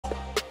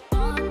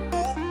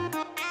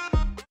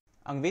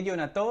Ang video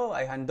na to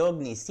ay handog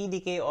ni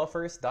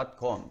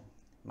cdkoffers.com.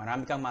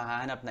 Marami kang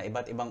mahahanap na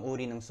iba't ibang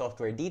uri ng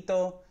software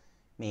dito.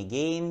 May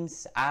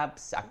games,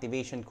 apps,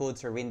 activation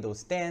codes for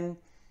Windows 10.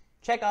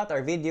 Check out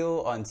our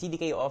video on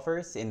CDK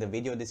Offers in the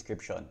video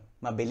description.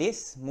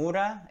 Mabilis,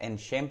 mura, and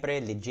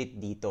syempre legit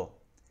dito.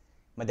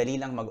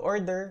 Madali lang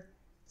mag-order,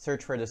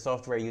 search for the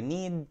software you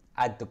need,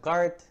 add to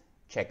cart,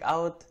 check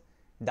out,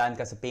 daan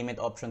ka sa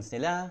payment options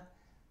nila.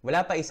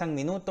 Wala pa isang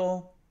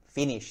minuto,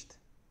 finished.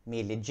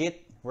 May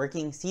legit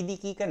working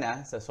CD key ka na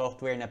sa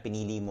software na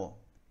pinili mo.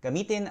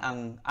 Gamitin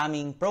ang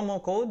aming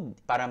promo code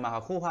para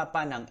makakuha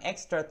pa ng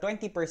extra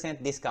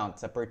 20% discount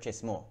sa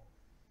purchase mo.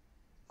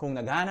 Kung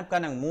naghahanap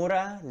ka ng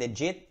mura,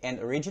 legit,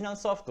 and original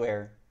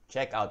software,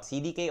 check out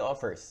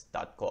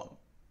cdkoffers.com.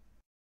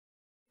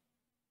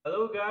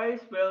 Hello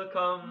guys,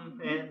 welcome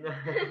and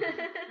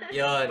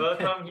Yon.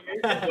 welcome here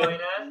to join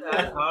us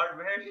at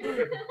Hardware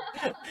Share.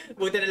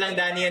 Buti na lang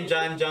Danny and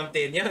John jumped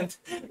in. Yun.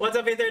 What's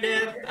up,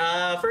 internet?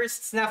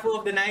 First snafu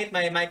of the night,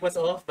 my mic was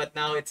off, but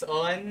now it's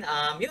on.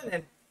 Yun,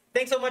 and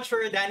thanks so much for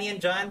Danny and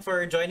John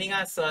for joining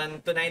us on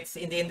tonight's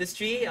In the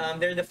Industry.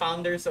 They're the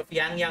founders of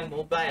YangYang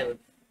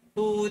Mobile,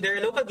 they're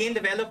a local game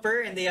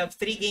developer, and they have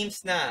 3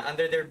 games na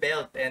under their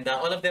belt, and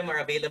all of them are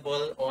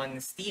available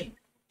on Steam.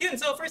 Yun,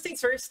 so first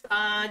things first,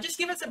 just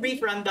give us a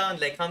brief rundown,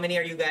 like how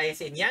many are you guys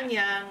in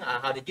YangYang?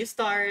 How did you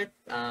start?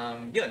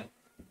 Yun.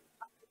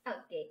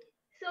 Okay.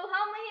 So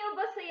how many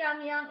of us sa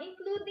YangYang,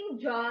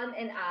 including John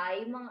and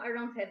I, mga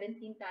around 17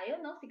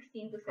 tayo, no?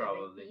 16 to 17.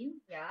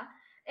 Probably. Yeah.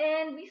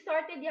 And we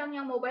started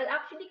YangYang Mobile.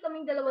 Actually,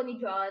 kaming dalawa ni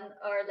John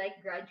are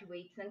like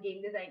graduates ng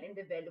game design and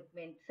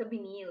development sa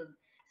Binild.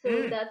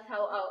 So that's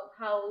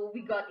how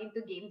we got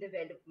into game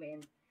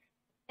development.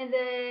 And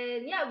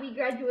then, yeah, we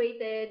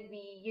graduated,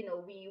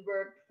 we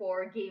worked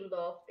for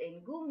Gameloft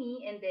and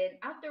Gumi, and then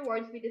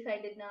afterwards, we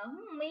decided na,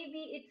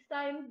 maybe it's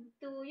time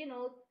to,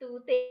 to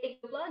take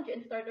the plunge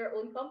and start our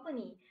own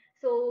company.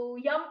 So,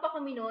 young pa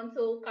kami noon,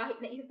 so kahit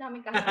naisip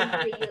namin kahit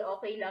fail,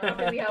 okay lang,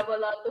 kasi we have a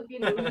lot of,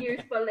 years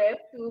pa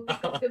left to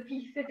pick up the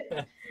pieces.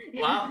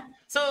 Wow.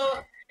 So,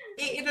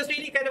 it was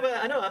really kind of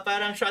a,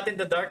 parang shot in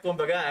the dark,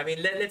 kumbaga. I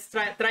mean, let's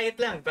try it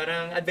lang,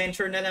 parang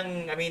adventure na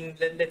lang. I mean,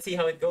 let's see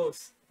how it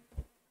goes.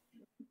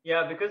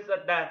 Yeah, because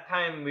at that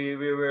time we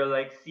were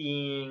like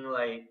seeing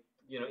like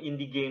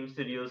indie game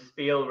studios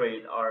fail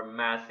rate are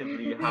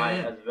massively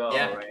high as well,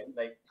 Yeah. right?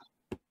 Like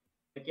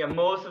yeah,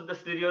 most of the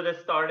studio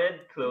that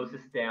started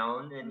closes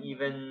down, and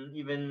even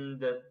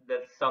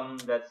that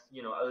some that's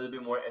a little bit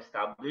more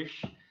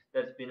established,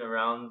 that's been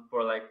around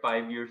for like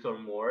 5 years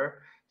or more,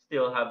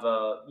 still have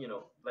a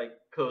like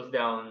closed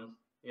down.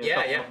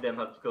 Yeah, some yeah. of them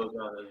have closed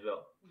down as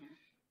well.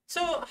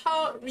 So,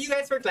 how you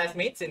guys were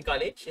classmates in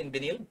college in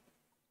Benil?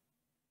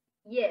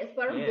 Yes,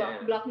 parang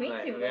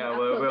blockmates. Like, yeah,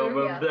 we're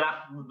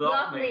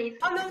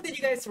blockmates. How long did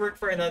you guys work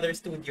for another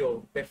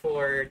studio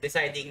before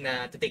deciding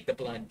to take the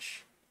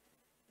plunge?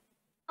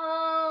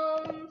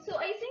 So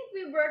I think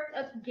we worked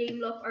at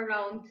Gameloft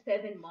around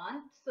 7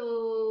 months.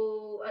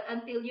 So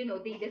until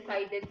they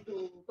decided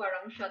to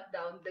parang shut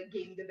down the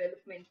game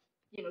development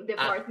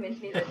department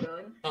nila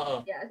doon.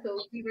 Yeah, so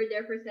we were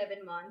there for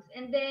 7 months.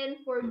 And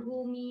then for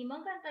Gumi,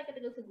 magkano tayo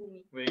katagal sa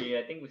Gumi?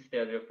 I think we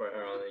stayed there for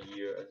around a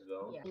year as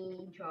well. Yeah.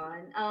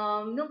 John.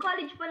 Nung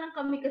college pa lang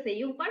kami kasi,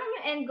 parang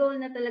yung end goal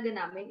na talaga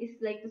namin is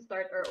like to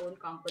start our own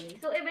company.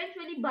 So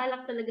eventually,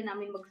 balak talaga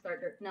namin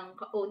mag-start ng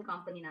own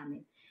company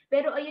namin.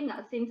 Pero ayun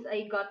nga, since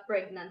I got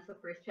pregnant sa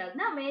first child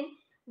namin,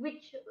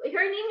 which,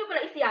 her name niya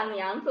pala is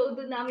YangYang, so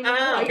doon namin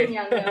nakuha yung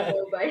YangYang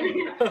Mobile.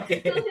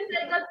 Okay. So since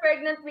I got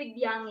pregnant with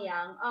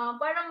YangYang,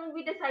 parang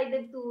we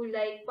decided to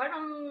like,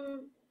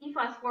 parang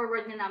i-fast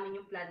forward na namin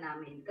yung plan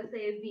namin.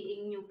 Kasi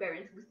being new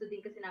parents, gusto din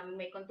kasi namin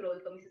may control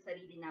kami sa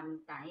sarili namin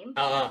time.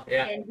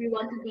 Yeah. And we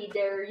want to be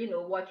there,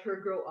 watch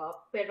her grow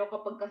up. Pero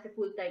kapag kasi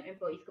full-time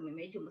employees kami,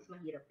 medyo mas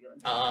mahirap yun.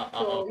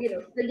 So,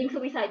 naging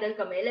suicidal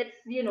kami. Let's,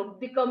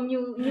 become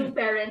new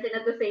parents and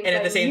at the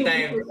same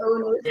time, business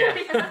owners. Yeah.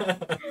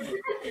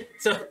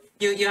 So,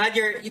 you had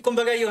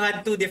kumbaga you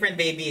had 2 different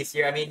babies.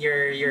 Your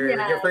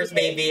first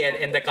baby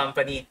and the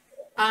company.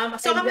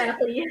 So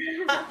exactly.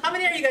 How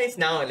many are you guys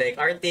now? Like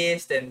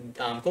artists and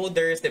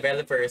coders,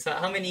 developers.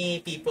 How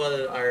many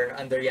people are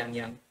under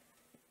YangYang?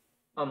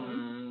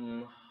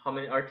 How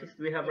many artists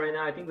do we have right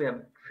now? I think we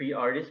have 3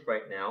 artists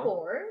right now.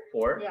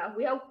 4. Yeah,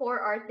 we have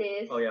 4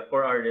 artists. Oh yeah,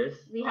 4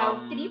 artists. We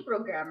have 3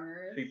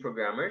 programmers. 3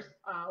 programmers.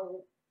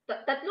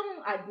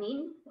 Tatlong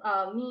admin,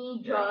 me,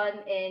 John,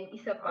 and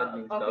isa pa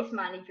office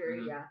manager,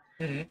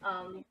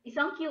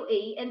 isang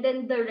QA, and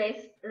then the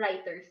rest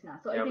writers na.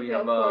 So I think we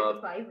have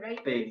 4 to 5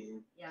 writers. Big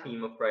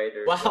team of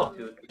writers. Wow.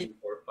 1, 2, 3,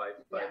 4,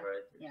 5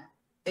 writers. Yeah.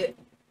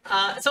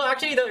 So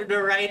actually the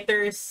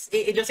writers,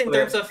 just in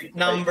terms of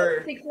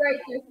number, 6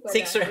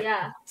 writers.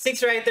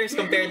 6 writers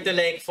compared to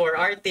like 4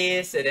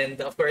 artists, and then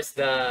of course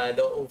the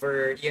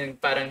overall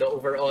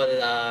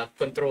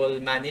control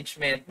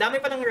management. Dami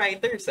pa ng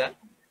writers, ah.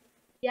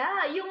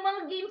 Yeah, yung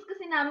mga games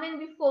kasi namin,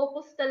 we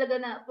focus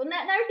talaga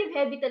narrative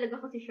heavy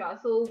talaga kasi siya.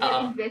 So,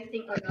 we're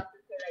investing a lot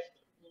sa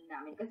writing team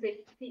namin.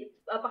 Kasi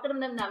pakiramdam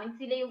namin,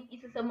 sila yung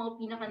isa sa mga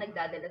pinaka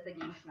nagdadala sa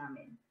games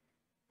namin.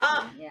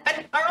 Yeah.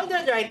 And are all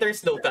the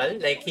writers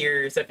local, like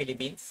here sa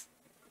Philippines?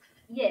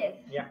 Yes.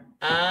 Yeah.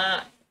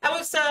 I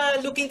was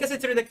looking kasi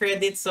through the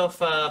credits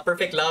of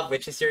Perfect Love,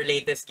 which is your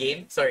latest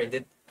game. Sorry,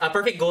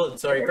 Perfect Gold.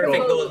 Sorry,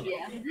 Perfect Gold,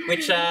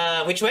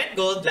 Yeah. which went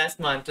gold last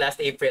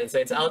April, so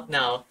it's out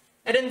now.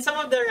 And then some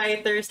of the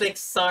writers like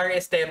Sar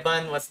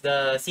Esteban was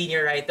the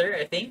senior writer,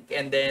 I think,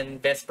 and then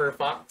Vesper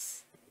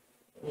Fox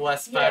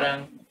was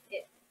parang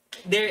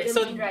they're The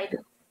so main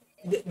writer.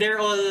 they're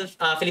all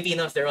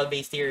Filipinos. They're all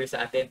based here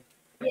sa atin.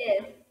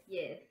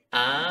 Yes.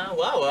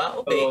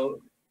 Wow,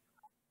 okay.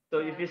 So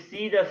if you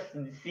see the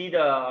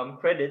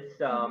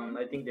credits,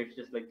 I think there's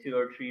just like 2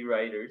 or 3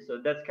 writers.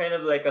 So that's kind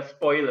of like a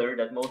spoiler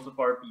that most of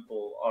our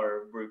people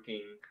are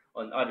working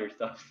on other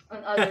stuff.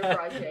 On other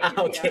projects.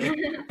 Okay.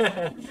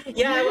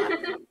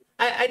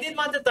 I did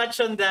want to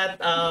touch on that,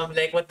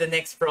 like what the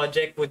next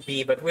project would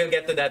be, but we'll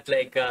get to that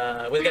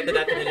we'll get to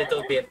that in a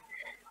little bit.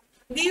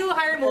 Do you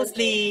hire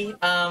mostly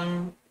how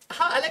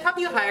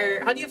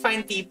do you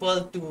find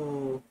people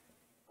to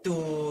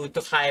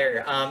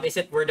hire? Is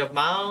it word of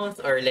mouth,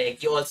 or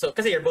like you also,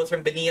 because you're both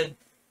from Benil,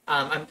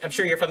 I'm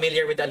sure you're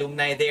familiar with the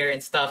alumni there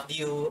and stuff. Do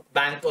you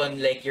bank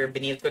on like your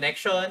Benil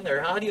connection,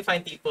 or how do you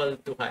find people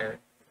to hire?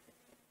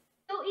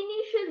 So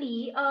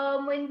initially,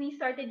 when we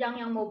started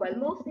YangYang Mobile,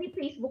 mostly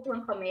Facebook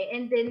lang kami,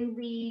 and then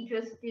we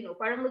just,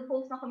 parang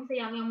nag-post na kami sa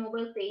YangYang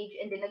Mobile page,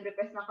 and then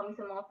nag-request na kami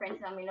sa mga friends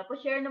namin na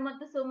pa-share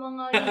naman to sa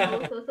mga,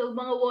 sa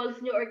mga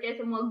walls nyo or kaya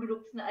sa mga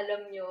groups na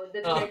alam nyo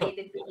that's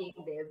related to game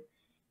dev.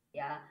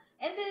 Yeah.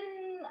 And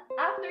then,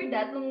 after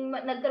that, nung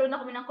nagkaroon na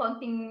kami ng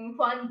konting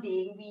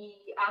funding,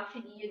 we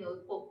actually,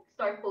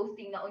 start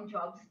posting na on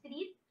Job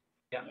Street.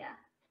 Yeah.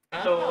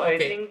 So I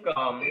Okay. think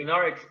in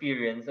our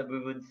experience, we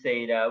would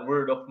say that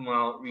word of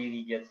mouth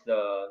really gets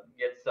a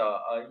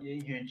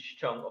huge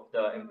chunk of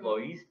the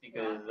employees,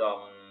 because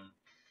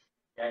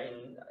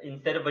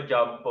instead of a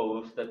job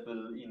post that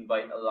will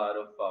invite a lot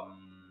of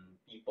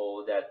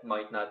people that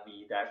might not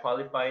be that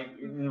qualified,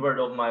 in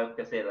word of mouth,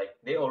 kasi like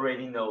they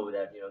already know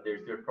that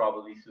they're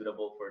probably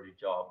suitable for the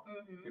job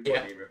before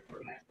they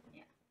refer.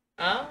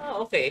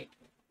 Okay.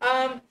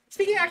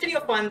 Speaking actually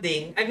of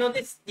funding, I've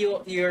noticed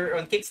you're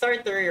on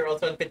Kickstarter, you're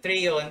also on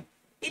Patreon.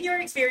 In your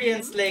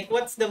experience, like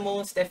what's the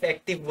most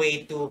effective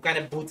way to kind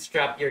of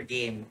bootstrap your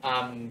game?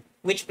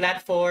 Which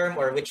platform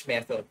or which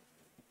method?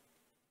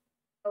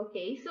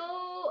 Okay, so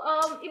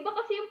iba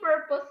kasi yung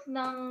purpose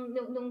ng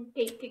nung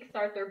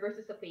Kickstarter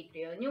versus sa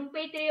Patreon. Yung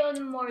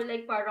Patreon more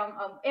like parang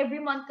every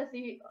month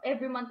kasi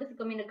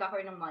kami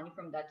nagkakaroon ng money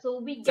from that. So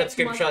we get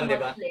Subscription, much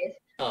diba? less.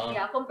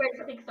 Yeah, compared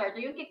sa Kickstarter.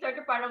 Yung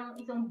Kickstarter parang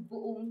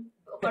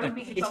parang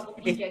big chunk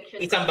of injection.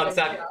 Isang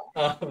bagsak.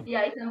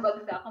 Yeah, isang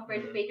bagsak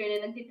compared sa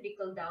Patreon na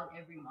nagti-trickle down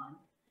every month.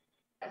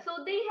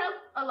 So they help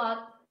a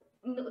lot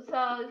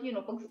sa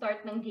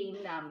pag-start ng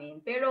game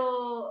namin.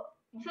 Pero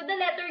so The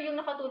Letter yung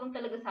nakatulong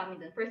talaga sa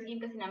amin dun. First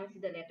game kasi namin si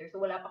The Letter, so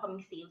wala pa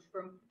kaming sales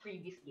from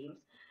previous games.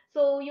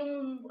 So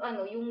yung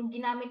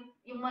ginamit,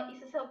 yung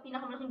isa sa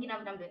pinakamalaking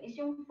ginamit namin dun is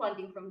yung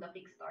funding from the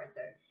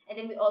Kickstarter. And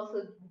then we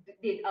also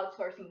did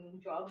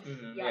outsourcing jobs.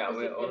 Yeah,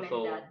 we're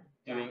also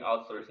doing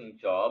outsourcing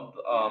job.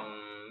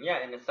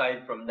 And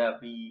aside from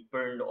that, we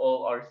burned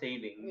all our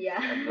savings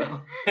as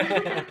well.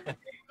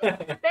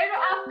 Pero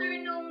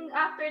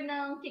after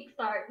ng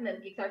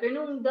Kickstarter,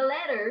 nung The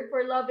Letter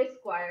for Love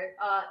Esquire,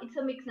 it's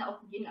a mix na of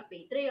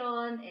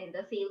Patreon and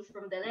the sales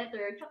from The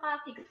Letter,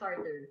 tsaka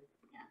Kickstarter.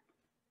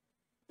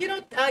 You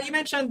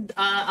mentioned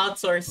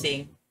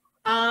outsourcing.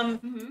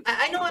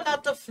 I know a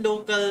lot of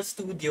local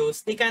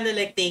studios, they kind of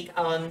like take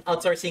on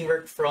outsourcing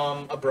work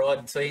from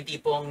abroad. So yung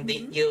tipong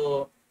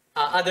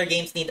other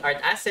games need art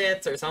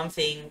assets or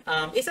something.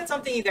 Is that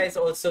something you guys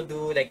also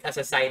do like as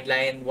a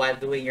sideline while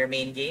doing your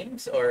main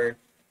games, or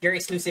you're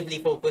exclusively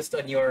focused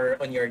on your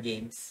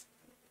games?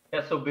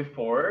 Yeah, so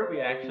before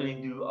we actually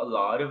do a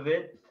lot of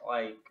it.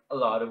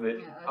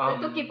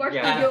 To keep our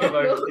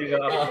studio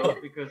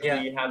afloat, because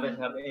we haven't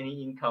have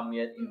any income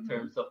yet in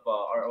terms of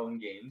our own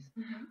games.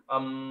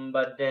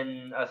 But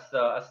then as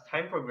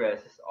time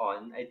progresses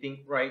on, I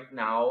think right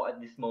now at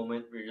this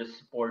moment we're just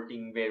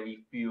supporting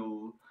very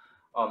few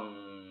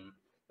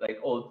like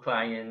old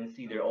clients,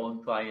 either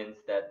old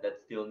clients that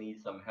still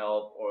need some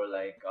help, or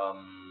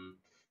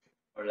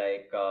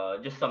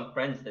just some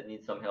friends that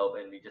need some help,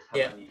 and we just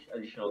have an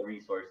additional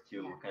resource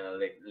to kind of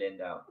like lend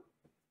out.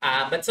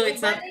 But so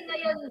it's not.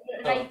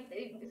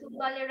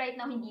 Right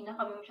now hindi na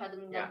kami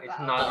masyadong it's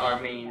not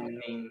our main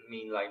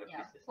line of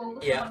business.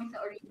 Focus na kami sa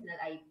original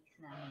IPs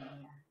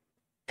namin.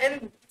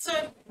 And so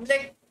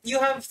like you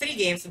have 3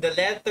 games: The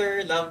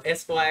Letter, Love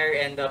Esquire,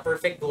 and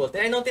Perfect Gold.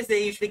 And I noticed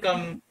they usually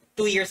come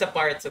 2 years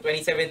apart. So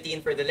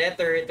 2017 for The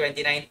Letter,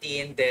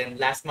 2019, then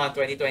last month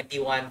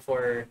 2021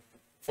 for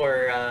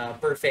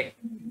Perfect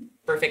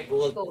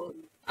Gold.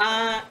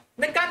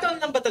 Nagkataon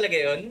lang ba talaga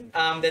yun?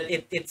 That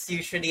it's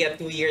usually a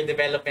 2-year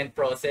development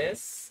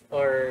process,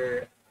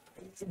 or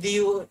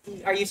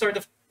are you sort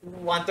of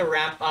want to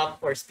ramp up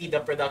or speed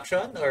up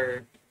production,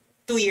 or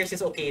 2 years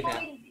is okay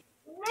na?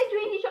 Medyo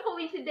hindi siya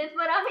coincidence,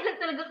 marami lang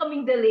talaga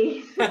kaming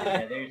delays.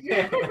 Yeah,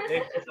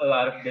 there's just a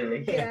lot of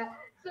delays. Yeah.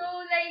 So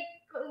like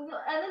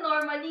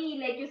normally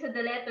like yung sa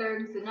the letter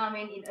gusto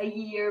namin in a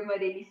year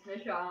ma-release na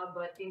siya,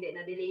 but hindi,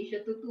 na-delay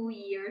siya to 2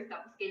 years,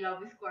 tapos kay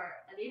Love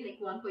Square like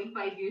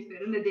 1.5 years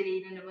pero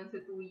na-delay na naman sa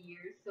 2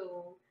 years.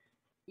 So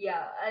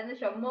yeah,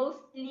 siya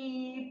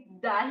mostly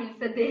dahil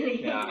sa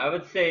delay. Yeah, I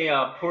would say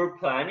poor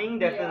planning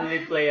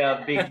definitely play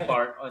a big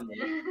part on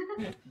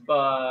it.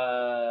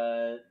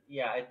 But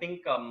yeah, I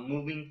think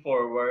moving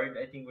forward,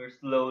 I think we're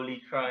slowly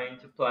trying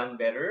to plan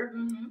better.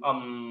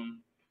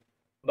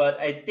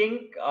 But I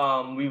think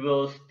we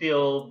will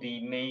still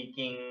be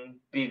making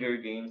bigger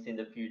games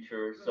in the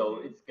future, so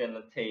it's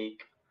gonna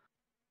take,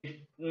 if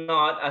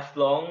not as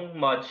long,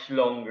 much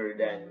longer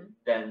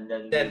Than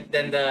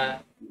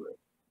the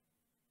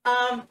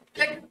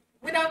like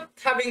without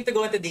having to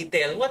go into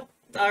detail, what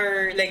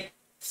are like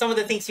some of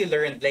the things you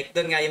learned? Like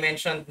dun nga you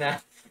mentioned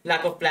na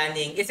lack of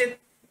planning. Is it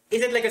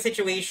like a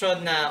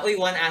situation na oy,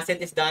 one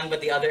asset is done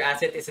but the other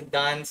asset isn't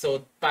done,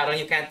 so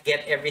parang you can't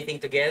get everything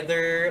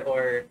together,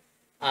 or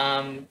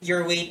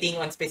you're waiting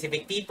on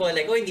specific people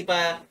like oh hindi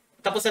pa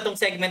tapos na tong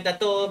segment na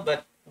to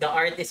but the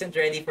art isn't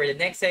ready for the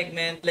next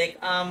segment, like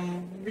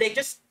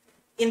just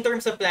in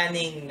terms of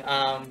planning,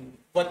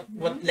 what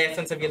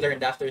lessons have you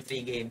learned after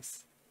 3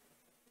 games?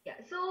 Yeah.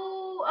 So,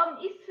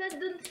 isa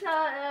dun sa,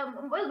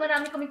 well,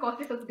 marami kami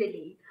causes of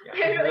delay.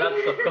 Yeah, lots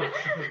of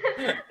causes.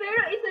 Pero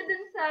isa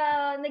dun sa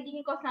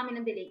naging cause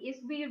namin ng delay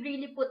is we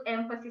really put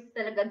emphasis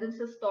talaga dun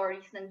sa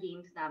stories ng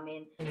games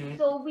namin.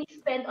 So, we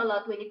spend a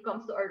lot when it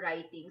comes to our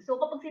writing. So,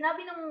 kapag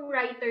sinabi ng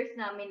writers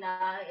namin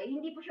na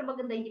hindi po siya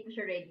maganda, hindi po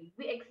siya ready,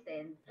 we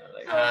extend.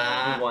 Like,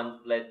 we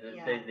want, like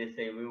they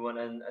say, we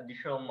want an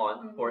additional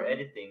month for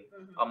editing.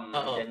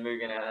 Then we're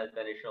gonna add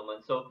an additional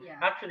month. So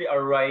actually,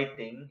 our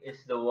writing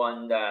is the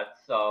one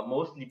that's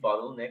mostly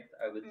bottlenecked,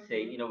 I would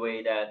say, in a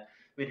way that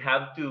we'd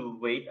have to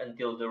wait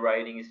until the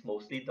writing is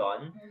mostly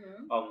done,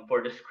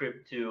 for the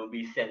script to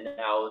be sent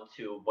out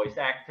to voice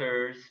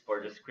actors,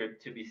 for the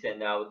script to be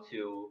sent out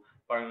to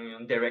parang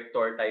yung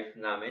director type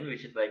namin,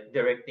 which is like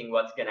directing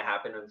what's gonna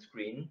happen on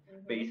screen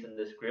based on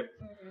the script.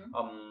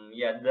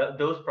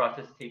 Those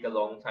processes take a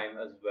long time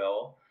as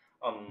well.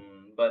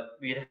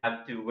 But we'd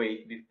have to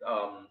wait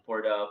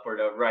for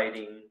the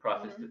writing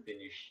process to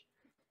finish.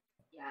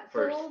 Yeah.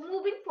 First. So,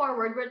 moving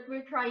forward, what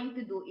we're trying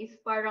to do is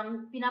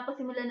parang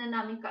pinapasimulan na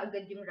namin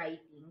kaagad yung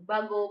writing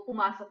bago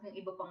pumasok yung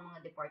iba pang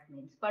mga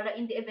departments. Para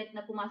in the event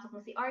na pumasok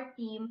na si our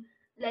team,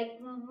 like,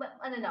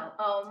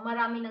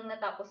 marami nang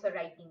natapos sa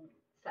writing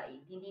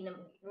side. Hindi na,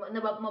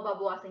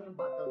 mababawasan yung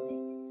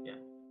bottleneck. Yeah.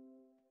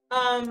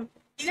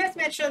 You guys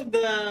mentioned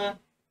the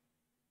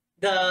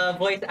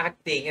voice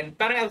acting, and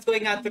parang I was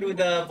going out through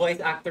the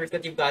voice actors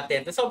that you've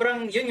gotten. So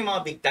sobrang yun yung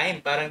mga big time.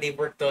 Parang they've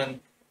worked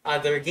on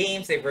other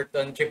games, they've worked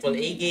on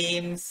AAA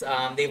games,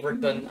 they've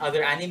worked on other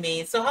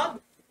animes. So how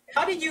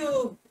did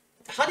you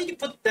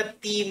put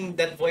that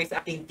voice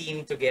acting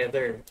team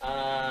together?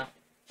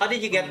 How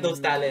did you get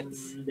those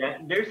talents?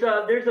 There's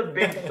a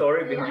big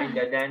story behind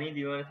that. Danny,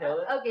 do you want to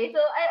tell it? Okay, so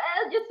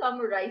I'll just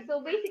summarize.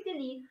 So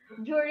basically,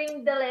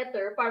 during the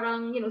letter,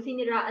 parang,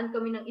 siniraan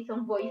kami ng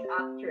isang voice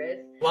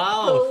actress.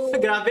 Wow!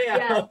 So, grabe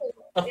ah!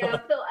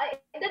 So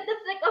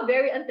that's like a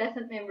very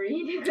unpleasant memory.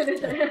 Hindi ko na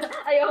siya,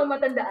 ayaw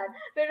matandaan.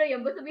 Pero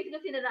yun, basta basically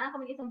sinaraan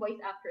kami ng isang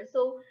voice actress.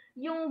 So,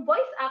 yung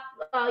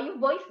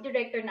voice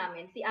director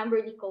namin, si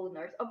Amberly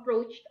Coners,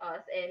 approached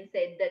us and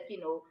said that,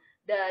 she's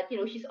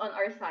on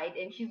our side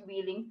and she's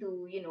willing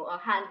to,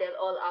 handle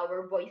all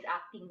our voice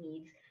acting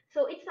needs.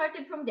 So it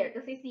started from there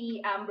kasi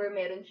si Amber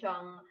meron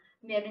siyang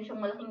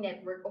malaking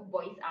network of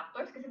voice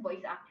actors kasi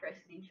voice actress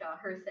din siya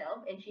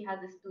herself, and she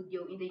has a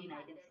studio in the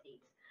United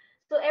States.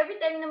 So every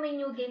time na may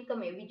new game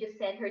kami, we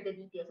just send her the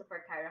details of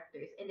our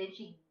characters, and then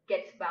she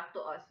gets back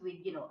to us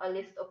with, a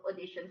list of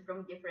auditions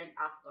from different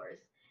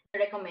actors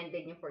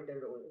recommended niya for the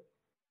role.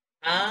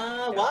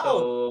 Wow! So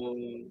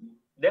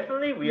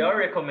definitely, we are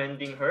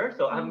recommending her.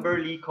 So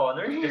Amberly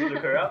Coners, just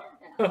look her up.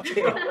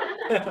 Okay.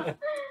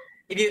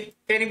 If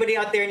anybody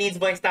out there needs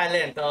voice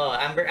talent,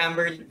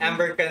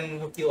 Amber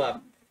can hook you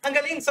up. Ang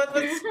galing. So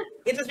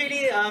it was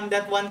really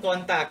that one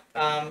contact.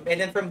 And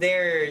then from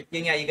there,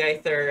 yun nga, you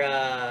guys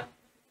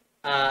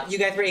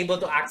were able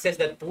to access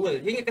that pool.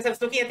 Because I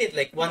was looking at it,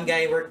 like one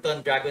guy worked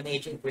on Dragon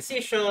Age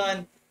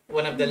Inquisition,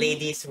 one of the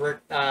ladies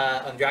worked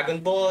on Dragon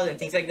Ball and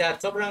things like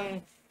that.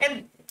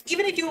 And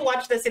even if you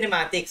watch the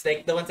cinematics,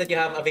 like the ones that you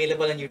have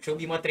available on YouTube,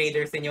 yung mga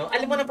traders ninyo,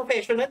 alam mo na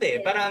professional eh.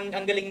 Parang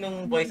ang galing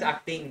nung voice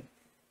acting.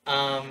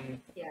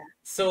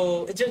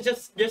 So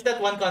just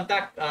that one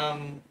contact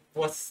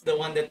was the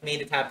one that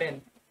made it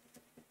happen.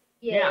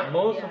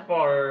 Most of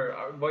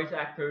our voice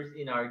actors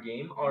in our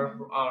game are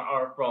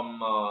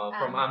from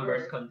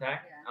Amber's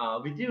contact.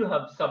 We do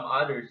have some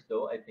others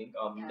though, I think,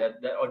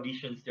 that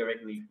auditions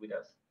directly with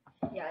us.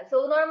 Yeah,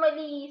 so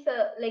normally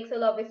sa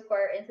Love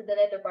Square and sa The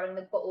Letter parang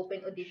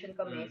nagpa-open audition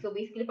kami. So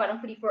basically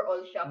parang free for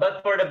all siya. But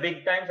for the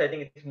big times, I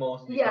think it's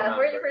mostly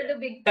for the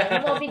big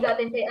times. Mga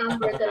bigatin kay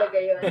Amber talaga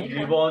yun.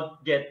 We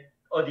won't get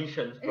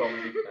auditions from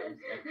big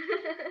times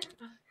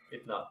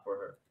if not for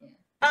her.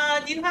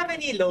 Do you have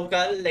any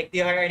local, like, do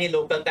you hire any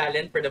local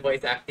talent for the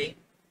voice acting?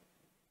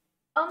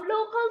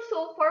 Local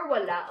so far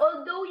wala.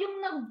 Although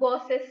yung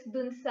nag-bosses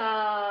dun sa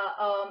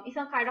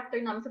isang character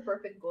namin sa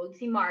Perfect Gold,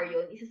 si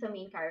Marion, isa sa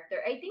main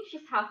character. I think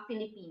she's half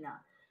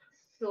Filipina.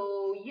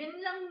 So,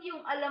 yun lang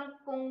yung alam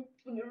kong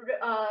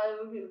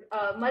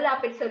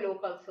malapit sa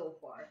local so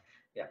far.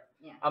 Yeah.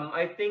 Yeah.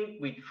 I think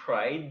we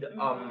tried,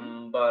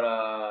 but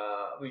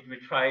we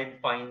tried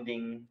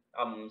finding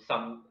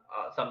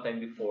sometime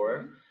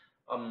before,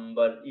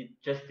 but it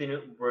just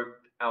didn't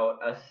work out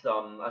as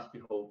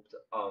we hoped.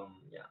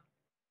 Yeah.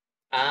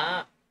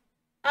 Ah,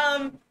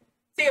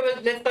 sige,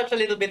 well, let's touch a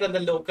little bit on the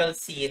local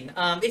scene.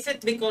 Is it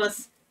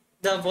because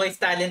the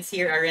voice talents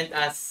here aren't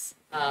as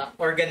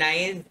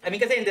organized? I mean,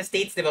 kasi in the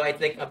States, di ba,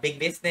 it's like a big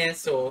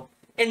business, so,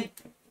 and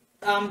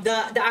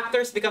the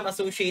actors become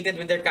associated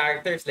with their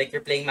characters, like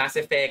you're playing Mass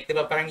Effect, di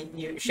ba, parang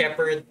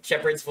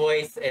Shepard's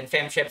voice and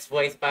Femshep's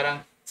voice,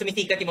 parang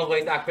sumisikat yung mga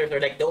voice actors,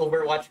 or like the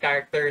Overwatch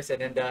characters,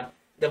 and then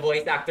the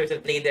voice actors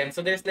that play them.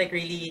 So there's like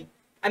really,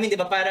 I mean, di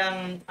ba,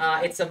 parang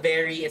it's a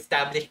very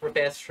established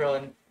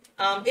profession.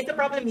 It's a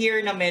problem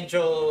here na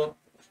medyo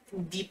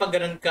di pa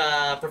ganun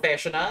ka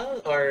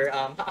professional, or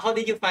how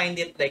did you find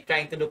it, like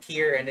trying to look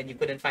here and then you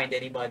couldn't find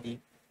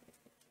anybody?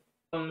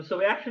 So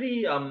we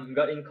actually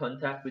got in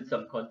contact with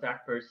some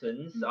contact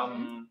persons.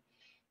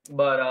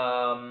 But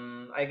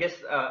I guess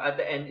at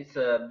the end it's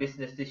a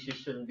business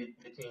decision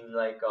between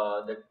like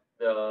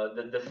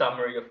the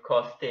summary of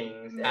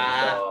costings and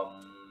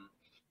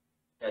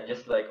yeah,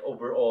 just like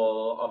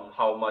overall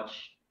how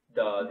much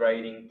the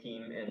writing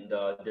team and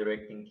the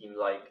directing team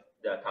like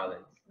the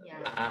talents.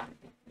 Yeah.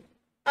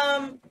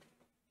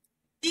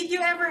 Did you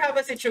ever have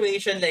a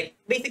situation like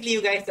basically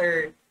you guys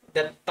are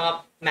the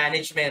top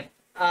management,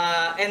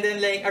 and then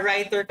like a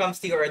writer comes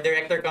to you or a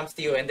director comes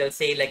to you and they'll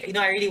say like, you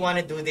know, I really want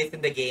to do this in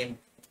the game,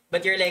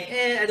 but you're like,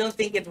 I don't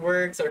think it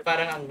works, or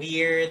parang ang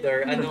weird,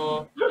 or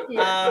ano.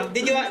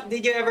 Did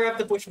you ever have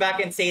to push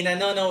back and say na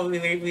no, we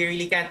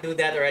really can't do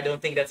that, or I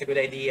don't think that's a good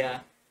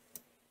idea?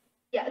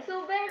 Yeah,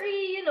 so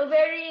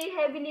very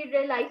heavily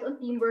relies on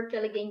teamwork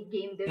talaga yung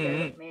game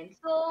development.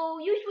 So,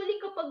 usually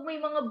kapag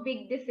may mga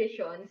big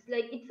decisions,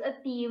 like it's a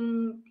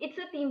team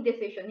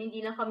decision,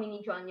 hindi lang kami ni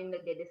John yung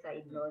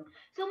nagde-decide nun.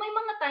 So, may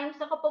mga times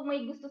na kapag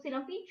may gusto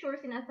silang feature,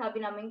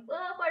 sinasabi namin,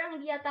 parang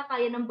hindi yata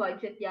kaya ng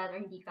budget yan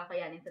or hindi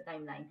kakayanin sa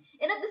timeline.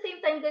 And at the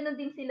same time, ganun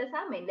din sila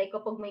sa amin. Like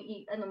kapag may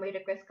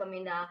request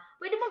kami na,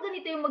 pwede ba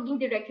ganito yung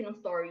maging direction ng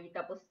story,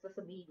 tapos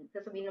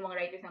sasabihin ng mga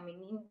writers namin,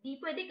 hindi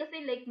pwede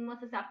kasi like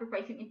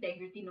masasacrifice yung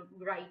integrity ng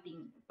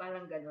writing,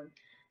 parang ganun.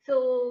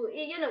 So,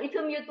 it's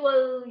a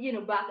mutual,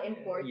 back and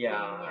forth thing.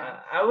 Yeah.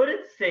 I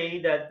wouldn't say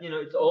that,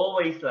 it's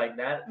always like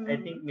that. I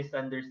think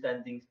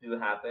misunderstandings do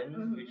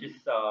happen, which is,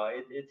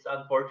 it's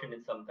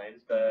unfortunate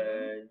sometimes,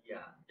 but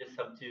yeah, just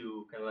have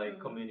to kind of like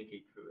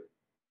communicate through it.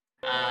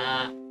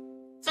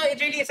 So it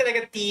really is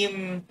like a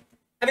team.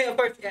 I mean, of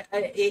course,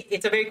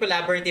 it's a very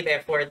collaborative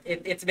effort.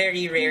 It's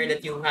very rare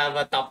that you have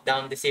a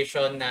top-down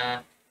decision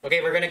na, okay,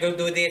 we're gonna go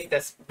do this,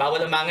 tas bawal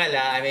umangal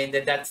I mean,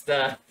 that's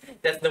the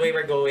way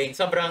we're going.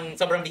 Sobrang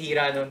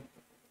bihira nun.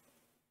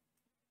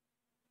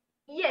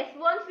 Yes,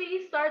 once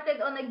we started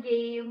on a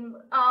game,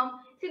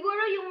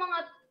 siguro yung mga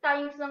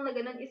times lang na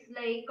ganun is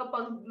like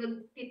kapag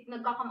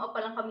nagka-come up pa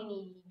lang kami ni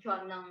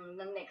John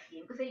ng next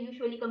game. Kasi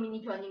usually kami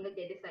ni John yung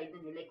nagde-decide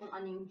na like kung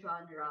ano yung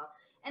genre.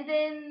 And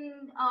then,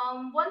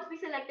 once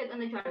we selected on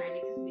a genre,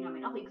 like sasabihin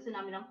namin, okay, gusto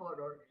namin ng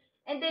horror.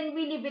 And then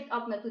we leave it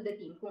up na to the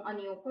team kung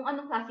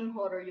anong klaseng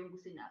horror yung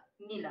gusto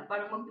nila.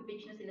 Parang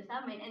mag-pitch na sila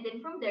sa amin. And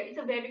then from there, it's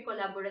a very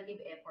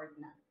collaborative effort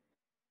na.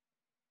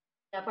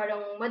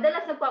 Parang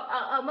madalas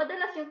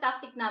yung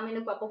tactic namin,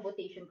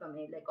 nagpapa-votation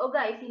kami. Like, oh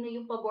guys, sino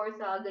yung pabor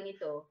sa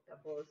ganito?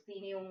 Tapos,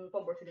 sino yung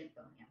pabor sa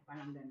ganito? Yan,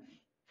 parang ganun.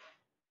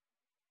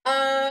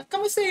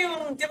 Kamusta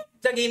yung,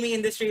 the gaming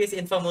industry is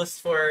infamous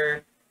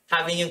for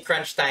having yung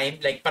crunch time,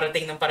 like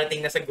parating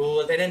na sa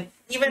goal. And then,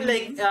 even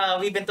like,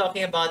 we've been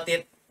talking about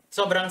it,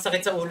 sobrang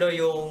sakit sa ulo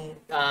yung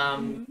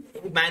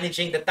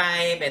managing the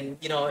time and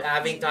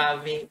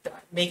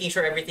making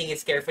sure everything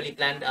is carefully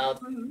planned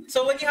out.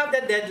 So when you have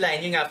that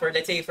deadline, yung nga, for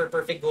let's say for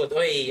Perfect Good,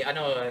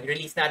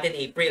 release natin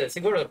April,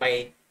 siguro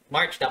by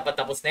March dapat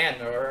tapos na yan,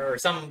 or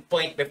some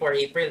point before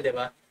April, di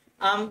ba?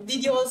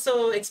 Did you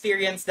also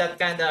experience that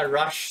kind of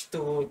rush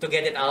to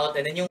get it out,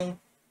 and then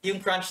yung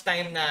crunch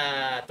time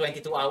na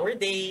 22-hour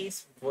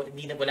days, wala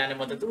na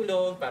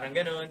matutulog, parang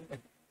ganun?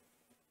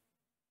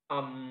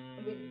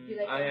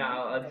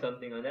 I'll add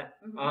something on that.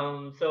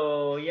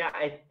 So yeah,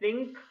 I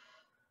think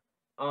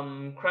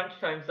crunch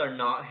times are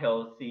not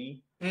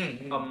healthy.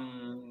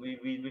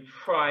 We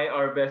try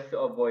our best to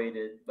avoid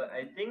it, but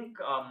I think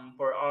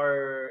for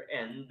our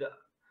end,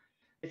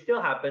 it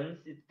still happens.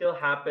 It still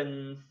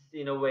happens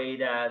in a way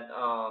that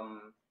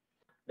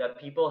that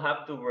people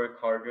have to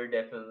work harder,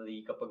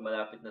 definitely kapag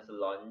malapit na sa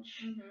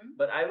launch.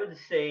 But I would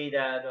say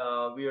that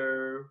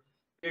we're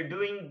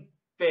doing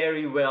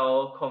very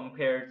well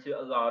compared to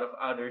a lot of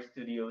other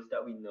studios that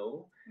we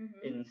know,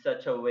 in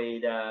such a way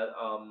that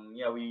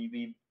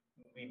we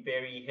we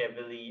very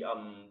heavily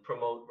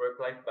promote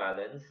work-life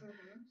balance.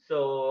 Mm-hmm.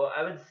 So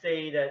I would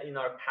say that in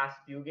our past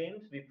few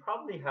games, we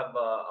probably have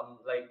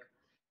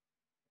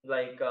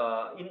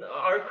in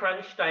our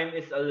crunch time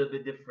is a little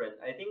bit different.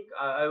 I think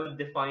I would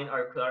define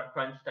our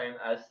crunch time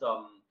as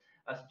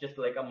just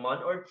like a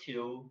month or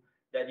two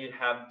that you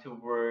have to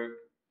work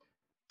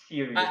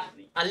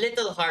seriously. A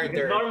little Because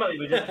harder. normally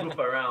we just goof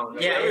around.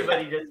 Like Yeah,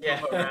 everybody just goof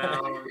yeah.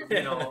 around,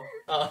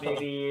 Oh,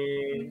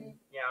 maybe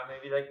Mm-hmm.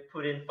 maybe like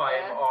put in five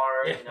Yeah. hour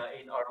yeah, in a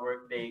 8 hour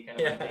work day kind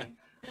of a yeah. thing.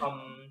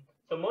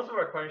 So most of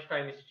our crunch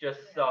time is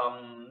just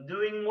Yeah.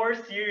 doing more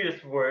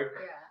serious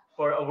work Yeah.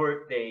 for a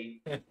work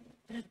day,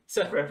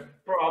 So,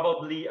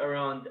 probably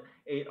around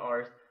 8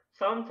 hours.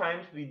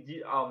 Sometimes we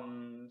do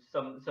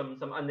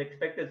some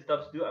unexpected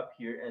stuffs do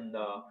appear, and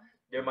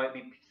there might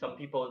be some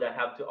people that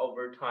have to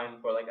overtime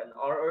for like an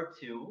hour or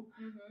two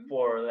Mm-hmm.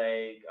 for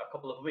like a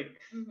couple of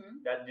weeks.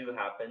 Mm-hmm. That do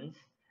happens,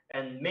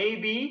 and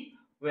maybe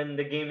when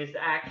the game is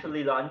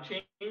actually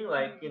launching,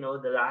 like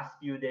Mm-hmm. the last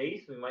few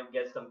days, we might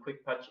get some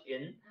quick patch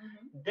in.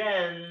 Mm-hmm.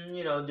 Then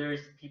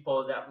there's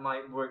people that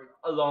might work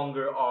a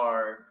longer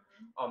hour,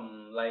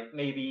 like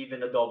maybe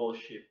even a double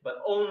shift,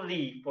 but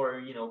only for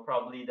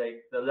probably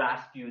like the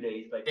last few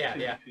days, like yeah,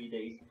 2 to 3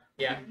 days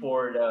yeah. Mm-hmm.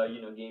 before the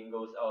game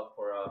goes out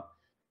for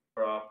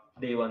a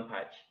day one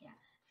patch. Yeah.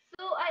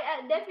 So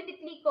I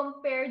definitely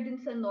compare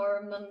dun sa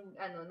norm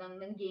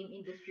ng game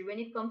industry when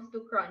it comes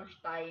to crunch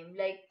time.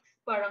 Like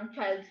parang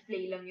child's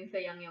play lang yung sa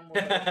YangYang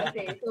Mobile.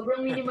 Kasi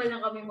sobrang minimal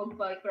lang kami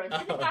magpa-crunch.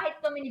 Kasi Oo. kahit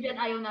kami ni Jan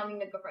ayaw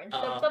namin nagka-crunch.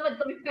 Oo. Tamad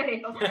kami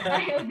pareho.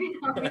 Ayaw din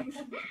namin.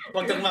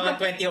 Wag kang mga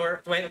 20 or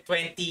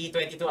 20,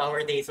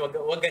 22-hour days. Wag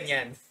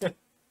ganyan.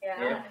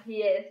 Yeah.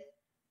 Yes.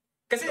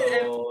 Kasi,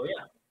 So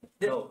yeah,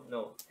 the-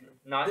 no,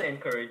 not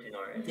encouraged in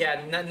our end.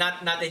 yeah,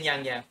 not in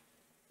YangYang.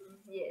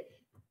 Yes.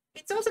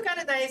 It's also kind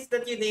of nice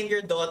that you named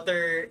your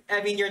daughter.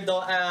 I mean, your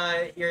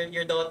daughter,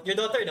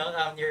 no?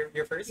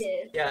 Your first.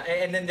 Yes. Yeah,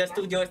 and then the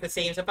studio is the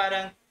same. So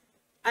parang,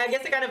 I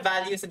guess the kind of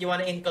values that you want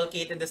to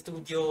inculcate in the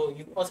studio,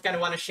 you also kind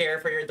of want to share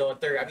for your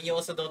daughter. I mean, you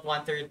also don't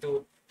want her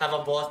to have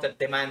a boss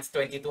that demands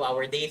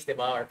 22-hour days,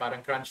 diba? Or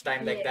parang crunch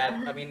time like Yeah.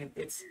 that. I mean,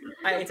 it's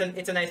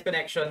a nice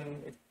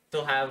connection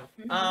to have.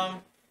 Mhm.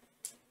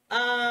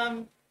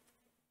 Um,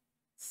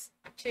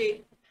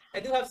 actually, I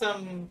do have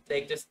some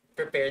like just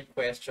prepared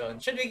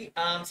questions. Should we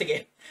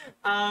sige.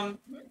 Um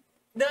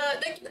the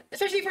like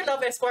especially for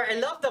Love Esquire, I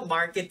love the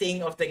marketing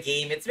of the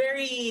game. It's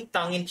very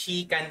tongue in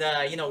cheek and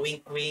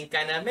wink wink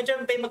kind of medyo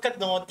may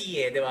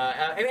magka-naughty di ba?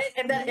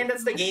 And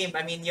that's the game.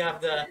 I mean, you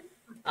have the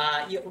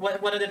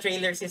one of the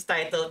trailers is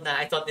titled na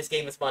I thought this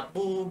game was about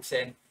boobs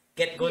and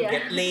get good,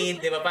 Yeah. get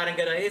laid, di ba? Parang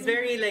ganun. It's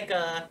very like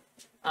a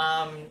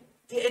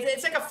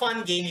it's like a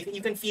fun game. You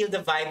can feel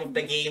the vibe of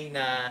the game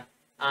na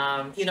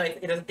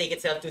it doesn't take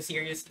itself too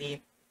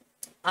seriously.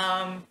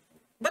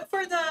 But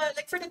for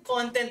the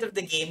content of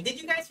the game, did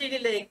you guys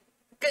really like?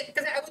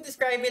 Because I would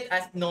describe it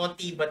as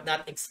naughty but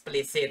not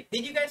explicit.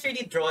 Did you guys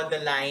really draw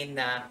the line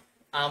na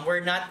we're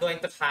not going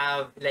to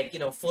have like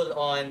full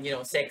on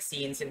sex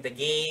scenes in the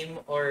game?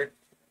 Or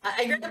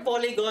I read a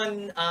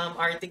Polygon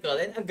article,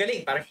 and ang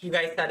galing, parang you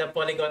guys had a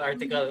Polygon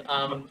article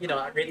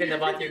written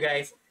about you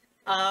guys.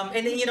 And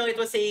then it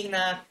was saying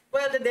na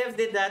well, the devs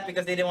did that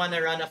because they didn't want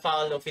to run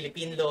afoul of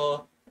Philippine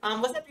law.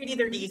 Was that really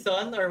the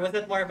reason, or was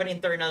that more of an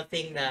internal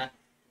thing na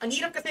ang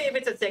hirap kasi if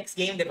it's a sex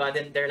game, di ba?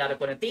 Then there are a lot of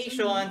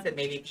connotations and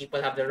maybe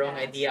people have the wrong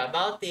idea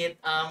about it.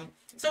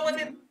 So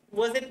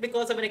was it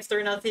because of an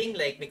external thing,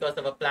 like because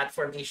of a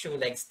platform issue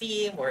like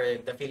Steam or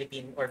the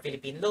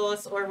Philippine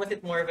laws, or was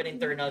it more of an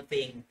internal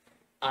thing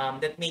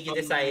that made you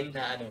decide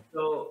na ano?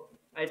 So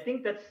I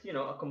think that's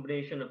a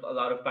combination of a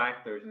lot of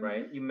factors,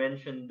 right? You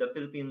mentioned the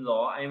Philippine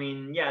law. I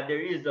mean, yeah, there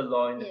is a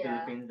law in the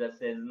Yeah. Philippines that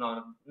says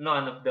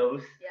none of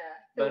those. Yeah.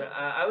 But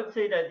I would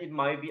say that it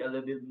might be a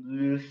little bit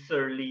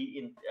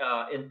looserly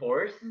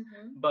enforced.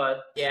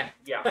 But Yeah.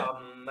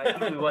 I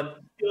think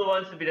still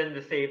wants to be on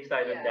the safe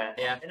side of Yeah. that.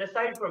 Yeah. And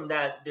aside from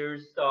that,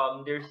 there's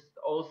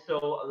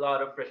also a lot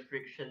of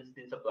restrictions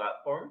in the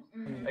platforms.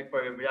 Like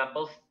for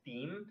example,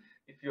 Steam.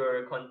 If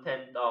your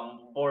content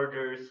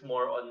borders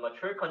more on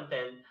mature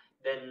content,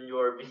 then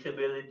your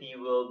visibility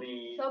will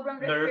be Sobrang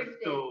nerfed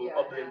restricted, to yeah.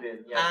 oblivion.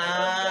 Yeah, kind of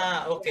like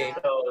that. Okay.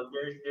 Yeah. So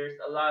there's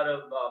a lot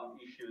of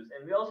issues,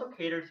 and we also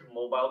cater to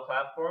mobile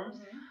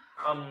platforms,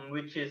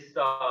 which is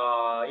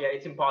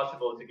it's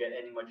impossible to get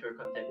any mature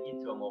content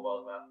into a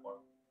mobile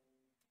platform.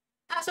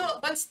 So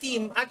on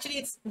Steam,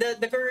 actually, it's the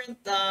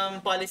current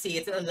policy.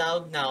 It's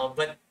allowed now,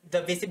 but the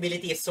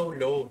visibility is so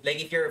low.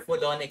 Like if you're full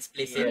on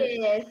explicit,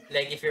 Yes.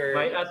 like if you're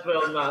Might as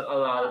well not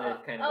allow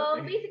it, kind of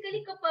thing.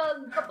 Basically,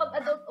 kapag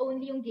adult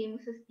only yung game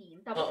mo sa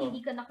Steam, tapos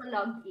hindi ka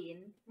naka-log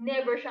in,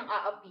 never siyang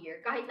a-appear.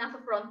 Kahit nasa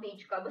front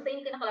page ka, basta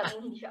hindi ka naka-log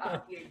in, hindi siya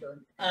a-appear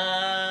doon.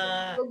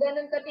 So,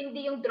 ganun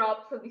katindi yung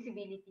drop sa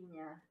visibility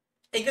niya.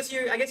 Because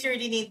I guess you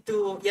really need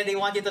to, they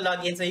want you to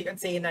log in so you can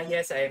say na,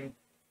 yes, I'm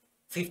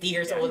 50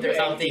 years old or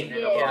something.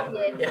 Yes.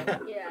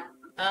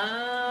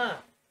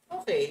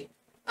 Okay.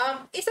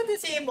 Is it the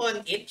same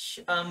on itch?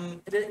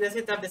 Does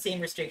it have the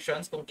same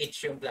restrictions kung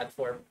itch yung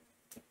platform?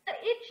 Sa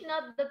itch,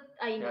 not that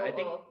I know I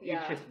think of. it's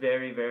Yeah. just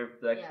very, very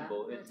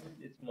flexible. Yeah.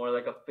 It's more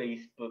like a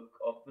Facebook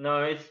of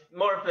no, it's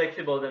more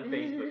flexible than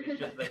Facebook.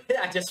 It's just like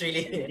I just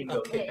really anything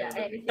goes okay. Yeah, kind of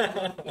a thing. anything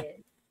goes,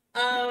 yes.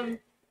 Um,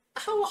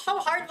 how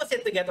hard was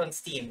it to get on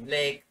Steam?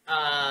 Like,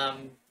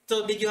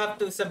 so did you have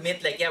to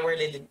submit like, yeah, we're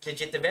a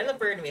legit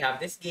developer and we have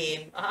this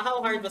game?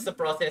 How hard was the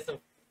process of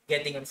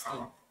getting on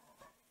Steam?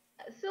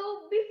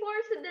 So, before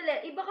sa The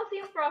Letter, iba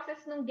kasi yung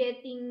process nung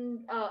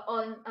getting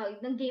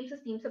ng game sa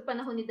Steam sa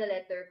panahon ni The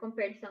Letter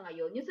compared sa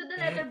ngayon. Yung sa The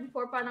Letter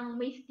before, parang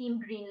may Steam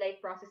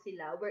greenlight process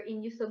sila wherein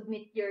you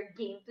submit your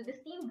game to the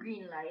Steam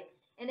greenlight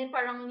and then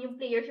parang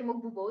yung players yung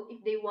magbo-vote if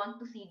they want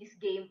to see this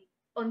game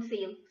on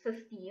sale sa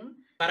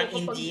Steam. Parang So,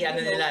 kapag, indie, ano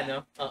nila, no?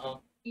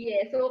 Oo.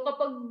 yeah, so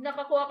kapag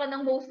nakakuha ka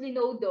ng mostly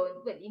no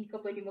doon, well, hindi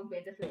ka pwede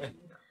magbenta sa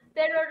Steam.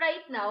 Pero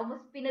right now,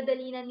 mas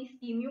pinadali na ni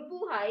Steam yung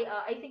buhay.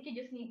 I think you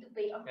just need to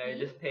pay a fee. You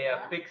just pay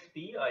a fixed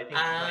fee. I think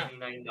it's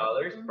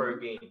 $99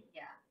 per game.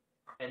 Yeah.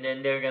 And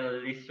then they're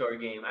gonna list your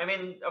game. I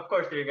mean, of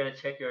course they're gonna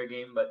check your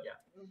game, but yeah.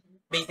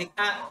 Basic.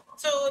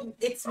 So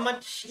it's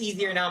much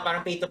easier now,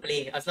 parang pay to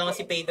play. As long as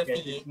you pay the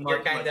fee, you're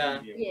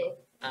kinda. Yes.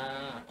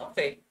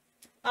 Okay.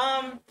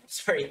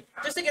 Sorry.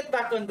 Just to get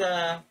back on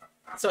the.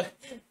 So,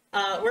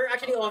 we're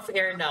actually off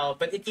air now,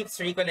 but it keeps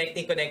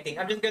connecting.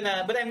 I'm just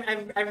gonna, but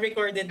I've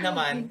recorded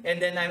naman,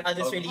 and then I'll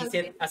just release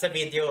it as a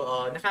video.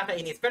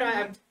 Nakakainis. Pero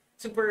I'm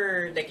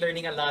super like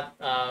learning a lot.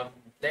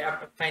 Like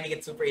I'm finding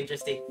it super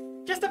interesting.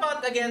 Just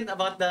about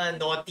the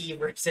naughty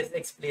versus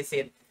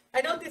explicit.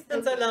 I noticed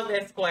that sa Love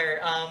Esquire,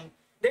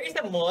 there is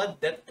a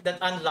mod that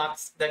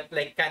unlocks the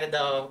like kind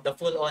of the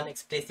full on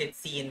explicit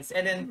scenes,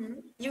 and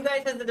then you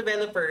guys as the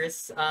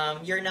developers,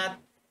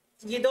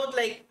 you don't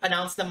like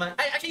announce them.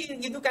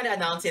 Actually, you do kind of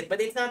announce it, but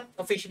it's not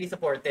officially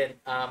supported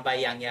by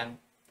YangYang.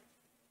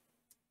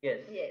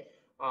 Yes. Yes.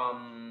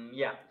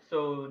 Yeah.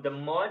 So the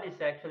mod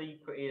is actually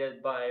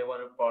created by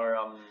one of our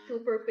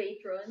Super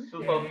patrons.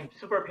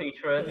 super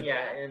patron,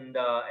 yeah, and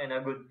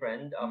a good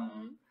friend.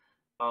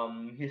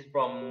 He's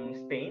from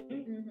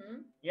Spain.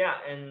 Yeah,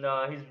 and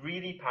he's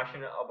really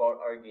passionate about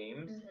our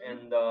games.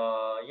 And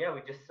yeah, we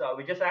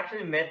just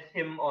actually met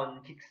him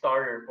on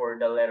Kickstarter for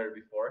The Letter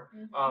before.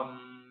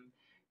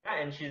 Yeah,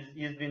 and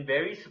he's been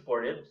very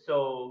supportive.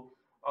 So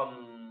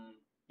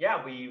yeah,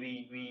 we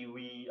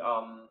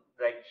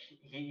like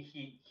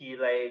he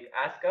like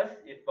asked us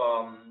if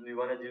we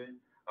want to do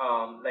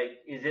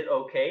like is it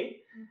okay,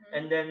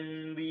 and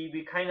then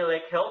we kind of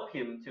like help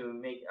him to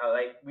make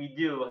like we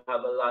do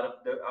have a lot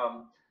of the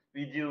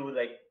we do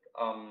like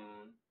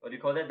what do you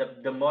call that,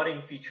 the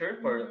modding feature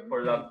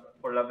for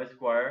Love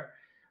Esquire.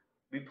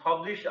 We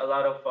publish a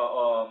lot of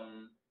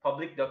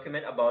public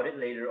document about it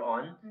later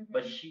on,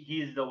 but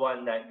he's the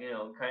one that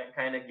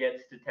kind of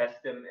gets to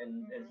test them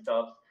and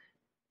stuff.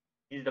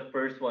 He's the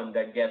first one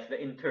that gets the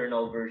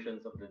internal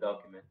versions of the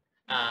document.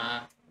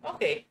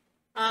 Okay.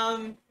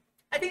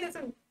 I think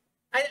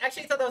I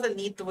actually thought that was a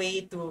neat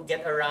way to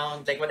get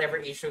around like whatever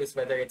issues,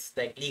 whether it's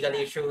like legal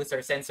issues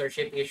or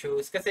censorship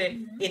issues,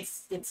 kasi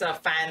it's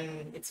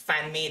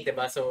fan made,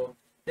 diba? So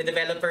the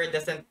developer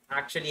doesn't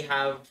actually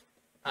have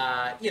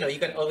you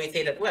can always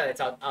say that, well, it's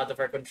out of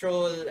our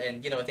control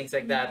and things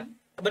like that.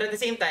 But at the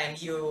same time,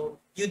 you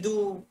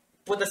do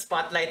put a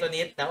spotlight on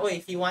it. Now,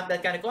 if you want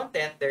that kind of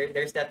content,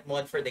 there's that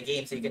mod for the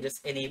game, so you can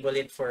just enable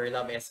it for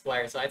Love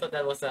Esquire. So I thought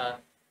that was a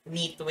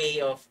neat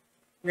way of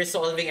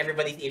resolving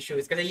everybody's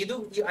issues, because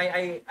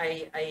I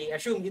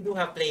assume you do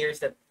have players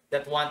that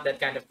want that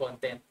kind of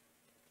content.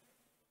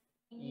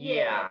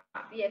 Yeah.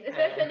 Yes,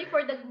 especially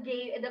for the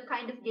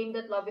kind of game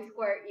that Love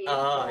Esquire is.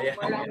 Yeah.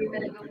 Marami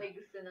talagang may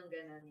gusto ng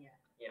ganun, yeah.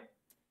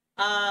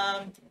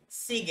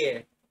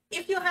 Sige.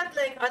 If you had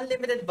like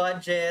unlimited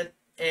budget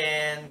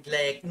and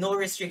like no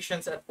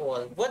restrictions at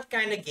all, what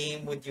kind of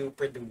game would you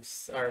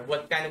produce, or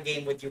what kind of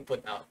game would you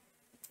put out?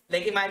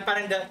 Like imagine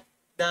parang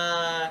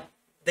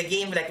the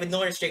game like with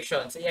no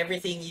restrictions,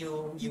 everything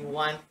you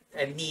want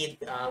and need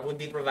would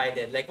be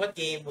provided. Like what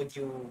game would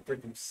you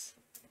produce?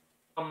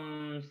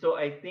 So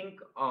I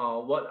think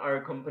what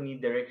our company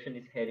direction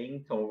is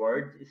heading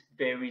towards is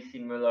very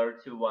similar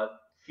to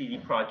what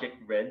CD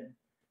Projekt Red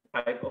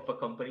type of a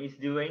company is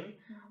doing.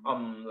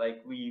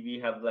 Like we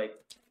have like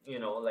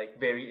like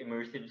very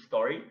immersive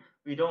story.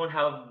 We don't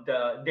have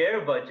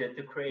their budget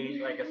to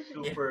create like a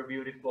super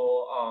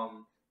beautiful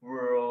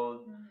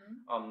world.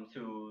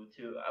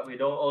 We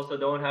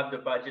don't have the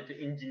budget to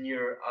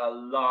engineer a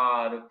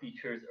lot of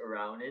features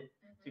around it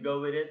to go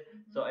with it.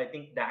 So I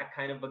think that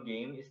kind of a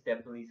game is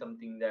definitely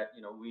something that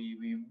we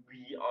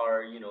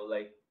are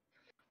like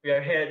we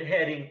are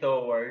heading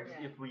towards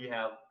if we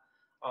have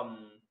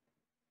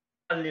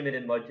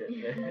unlimited budget.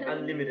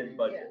 Unlimited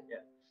budget.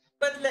 Yeah.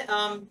 But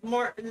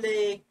more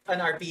like an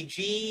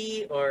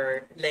RPG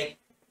or like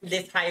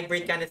this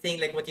hybrid kind of thing,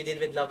 like what you did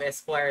with Love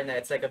Esquire, na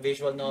it's like a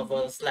visual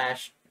novel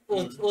slash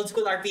old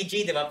school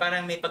RPG, di ba?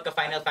 Parang may pagka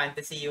Final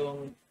Fantasy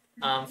yung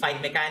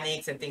fight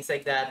mechanics and things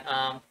like that.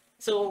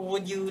 So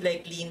would you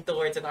like lean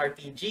towards an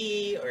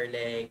RPG or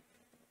like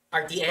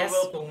RTS,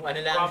 So kung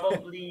ano lang.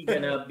 probably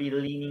gonna be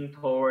leaning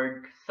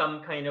toward some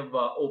kind of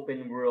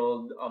open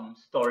world,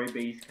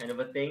 story-based kind of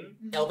a thing.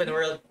 Open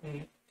world.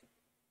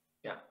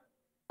 Yeah.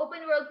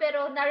 Open world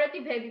pero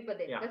narrative heavy pa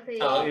din. Yeah. Kasi,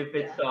 So if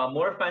it's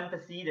more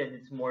fantasy, then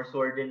it's more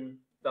sword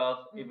and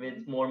stuff. If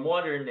it's more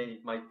modern,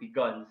 then it might be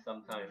guns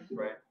sometimes,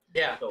 right?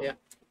 Yeah, So, yeah.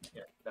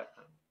 Yeah, that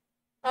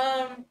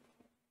kind.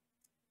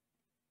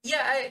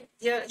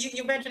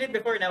 You mentioned it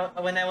before. Now,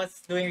 when I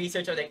was doing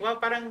research, I was like, wow,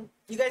 parang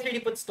you guys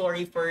really put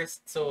story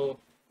first. So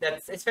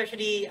that's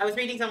especially. I was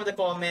reading some of the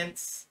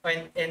comments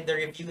and the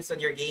reviews on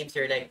your games.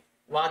 You're like,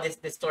 wow, this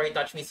story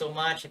touched me so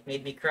much. It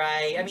made me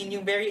cry. I mean,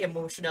 yung very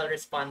emotional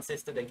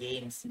responses to the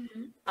games.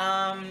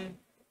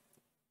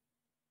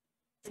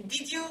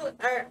 Did you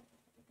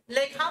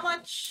like how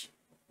much?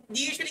 Do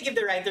you usually give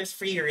the writers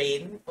free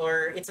reign,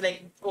 or it's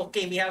like,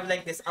 okay, we have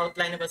like this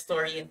outline of a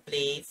story in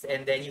place,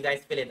 and then you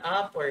guys fill it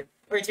up, or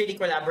it's really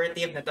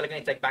collaborative, na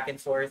talagang it's like back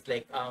and forth,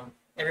 like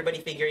everybody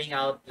figuring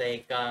out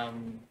like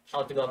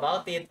how to go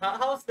about it.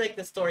 How's like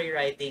the story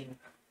writing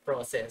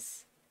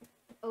process?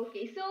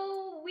 Okay,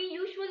 so we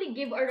usually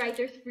give our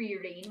writers free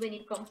reign when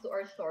it comes to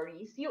our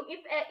stories. Yung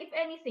if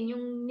anything,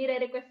 yung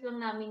nire-request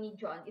lang namin ni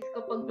John is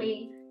kapag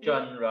may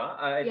Genre.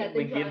 I think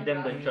we give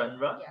them the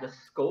genre, Yeah. the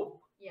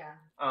scope, Yeah.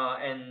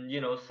 and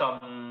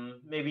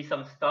maybe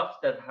some stuff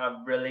that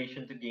have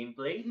relation to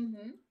gameplay.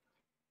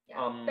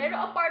 Yeah. Pero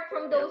apart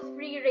from those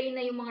free reign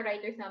na yung mga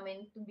writers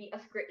namin to be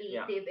as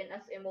creative and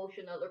as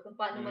emotional or kung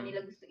paano man nila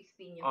gusto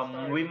i-spin yung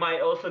story. We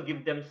might also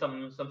give them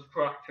some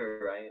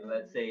structure, right?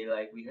 Let's say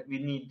like we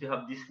need to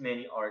have this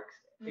many arcs,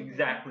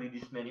 exactly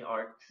this many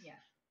arcs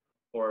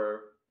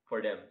for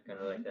them, kind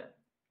of like that.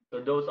 So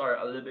those are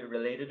a little bit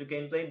related to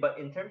gameplay, but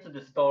in terms of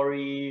the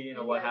story,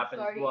 what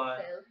happens, what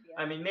itself,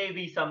 I mean,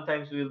 maybe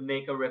sometimes we'll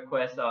make a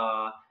request.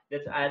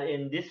 Let's add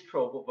in this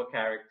trope of a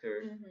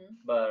character.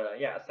 But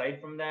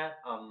aside from that,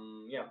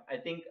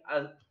 I think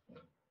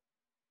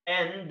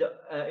and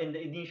in the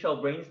initial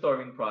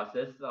brainstorming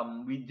process,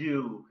 we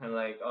do kind of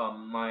like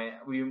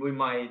we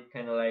might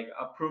kind of like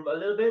approve a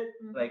little bit,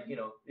 like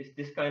is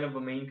this kind of a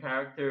main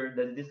character?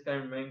 Does this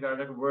kind of main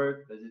character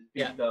work? Does it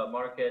fit the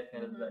market?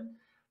 Kind of that.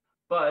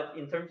 But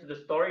in terms of the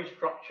story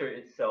structure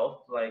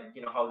itself, like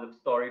how the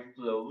story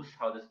flows,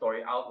 how the story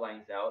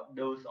outlines out,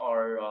 those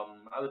are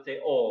I would say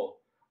all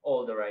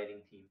the writing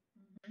team.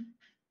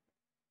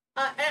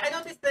 I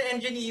noticed the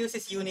engine you use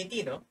is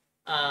Unity, no?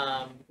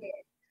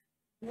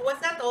 Was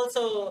that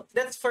also,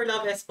 that's for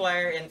Love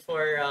Esquire and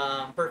for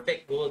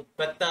Perfect Gold,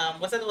 but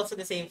was that also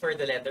the same for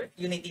the letter?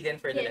 Unity then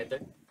for the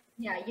letter?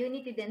 Yeah,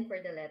 Unity then for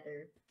the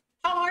letter.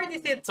 How hard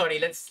is it? Sorry,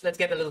 let's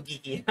get a little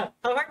geeky. How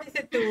hard is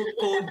it to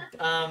code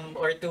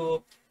or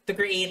to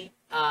create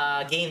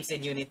games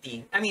in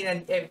Unity? I mean,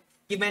 and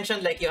you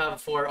mentioned like you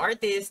have 4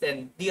 artists,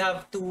 and do you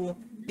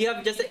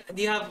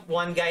have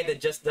one guy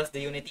that just does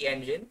the Unity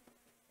engine?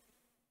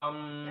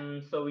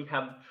 So we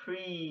have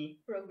 3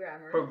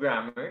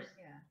 programmers.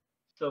 Yeah.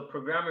 So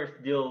programmers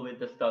deal with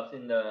the stuff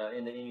in the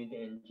Unity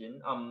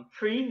engine.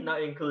 3,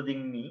 not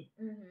including me.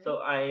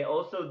 So I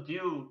also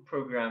do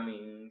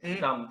programming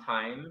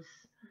sometimes,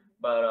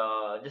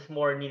 but just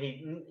more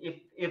needing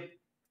if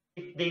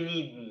they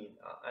need me.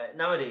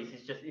 Nowadays,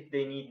 it's just if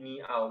they need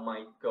me, I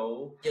might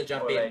go. You'll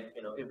jump or in. like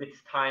if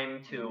it's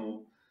time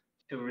to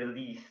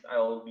release,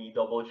 I'll be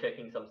double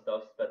checking some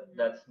stuff. But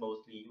that's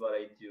mostly what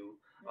I do.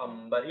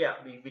 But yeah,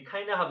 we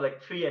kind of have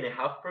like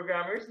 3.5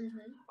 programmers.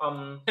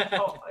 In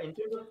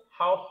terms of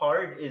how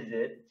hard is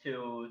it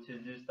to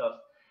do stuff?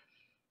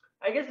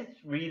 I guess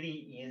it's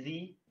really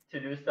easy to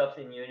do stuff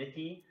in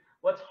Unity.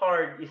 What's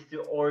hard is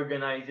to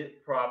organize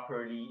it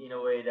properly in a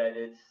way that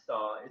it's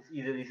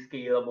easily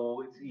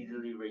scalable, it's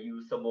easily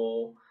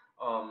reusable.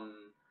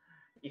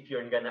 If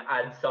you're gonna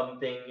add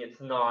something, it's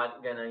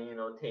not gonna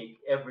take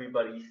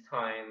everybody's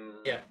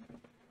time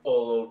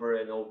all over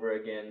and over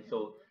again.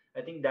 So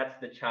I think that's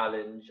the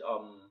challenge.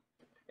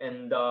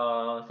 And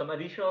some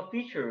additional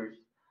features,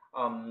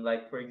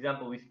 like for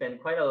example, we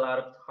spend quite a lot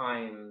of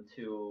time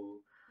to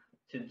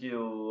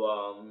do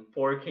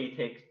 4K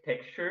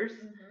textures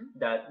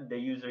that the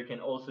user can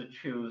also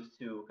choose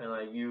to kind of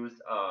like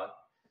use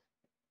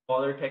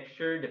smaller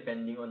texture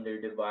depending on their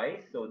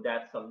device. So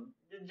that's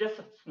just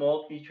a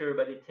small feature,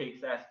 but it takes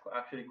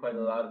actually quite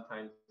a lot of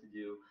time to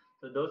do.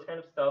 So those kind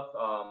of stuff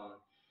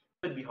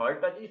could be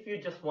hard, but if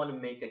you just want to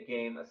make a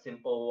game, a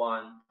simple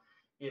one,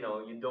 you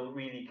don't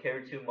really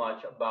care too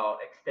much about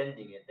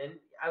extending it, then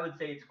I would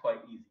say it's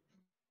quite easy.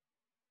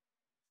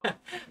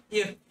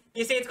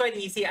 You say it's quite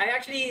easy. I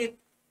actually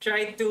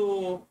tried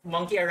to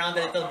monkey around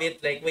a little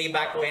bit, like way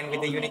back when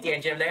with the Unity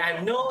engine. Like, I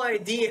have no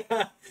idea.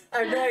 I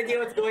have no idea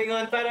what's going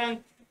on.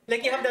 Parang,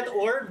 like you have that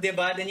orb,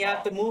 diba? Then you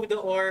have to move the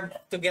orb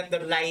to get the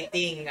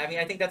lighting. I mean,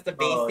 I think that's the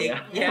basic.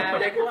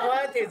 Like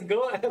what is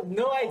going? I have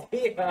no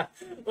idea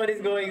what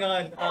is going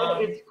on.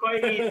 It's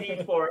quite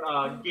easy for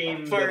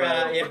game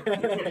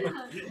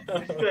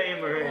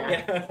disclaimer.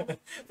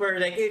 For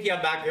like if you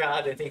have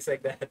background and things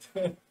like that.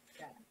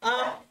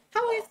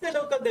 How is the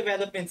local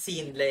development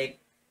scene like?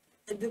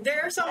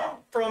 there are some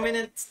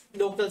prominent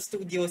local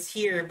studios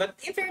here, but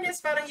in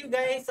fairness, parang you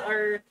guys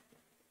are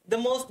the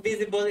most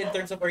visible in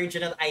terms of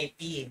original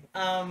IP.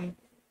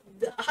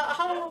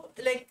 How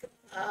like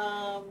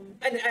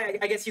and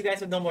I guess you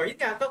guys would know more.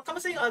 Yeah,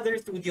 kamusta yung other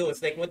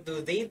studios? Like, what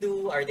do they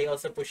do? Are they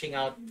also pushing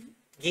out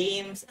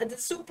games? And the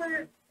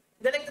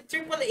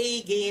triple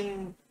A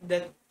game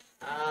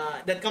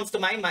that comes to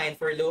my mind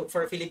for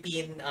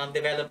Philippine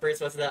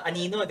developers was the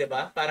Anino, di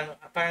ba?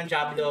 Parang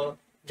Diablo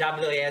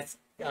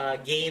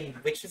game,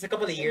 which was a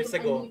couple of years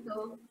ago.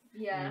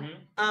 Yeah.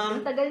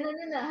 Um, Tagal na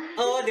nun ah.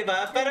 oh, di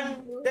ba?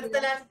 Parang that's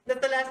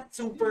the last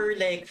super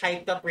like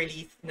hyped up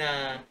release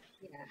na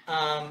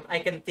I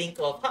can think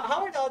of.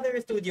 How are the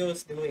other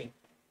studios doing?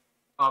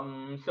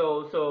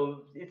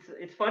 So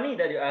it's funny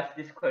that you asked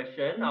this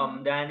question.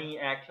 Danny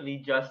actually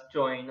just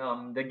joined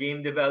the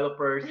Game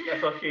Developers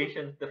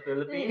Association of the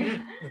Philippines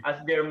as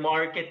their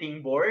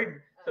marketing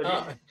board. So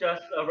this is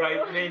just a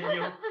right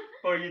venue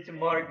for you to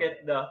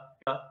market the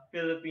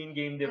Philippine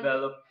game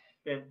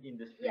development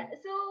industry. Yeah.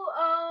 So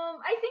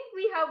I think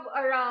we have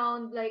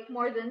around like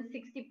more than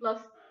 60 plus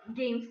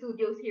game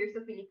studios here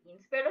sa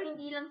Philippines. Pero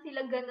hindi lang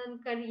sila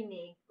ganun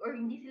karinig or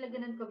hindi sila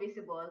ganun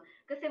ka-visible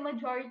kasi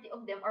majority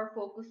of them are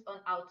focused on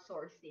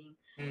outsourcing.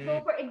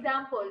 So for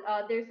example,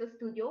 there's a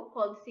studio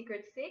called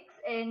Secret Six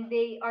and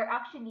they are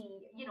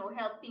actually,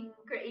 helping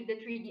create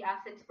the 3D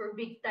assets for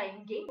big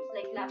time games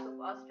like Last of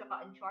Us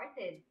tsaka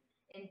Uncharted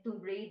and Tomb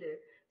Raider.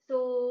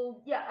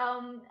 So yeah,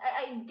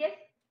 I guess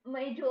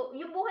medyo,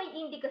 yung buhay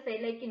indie kasi,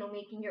 like,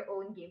 making your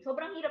own game,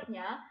 sobrang hirap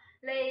niya.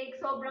 Like,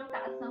 sobrang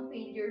taas ng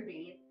failure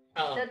rate.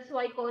 That's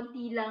why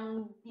konti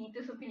lang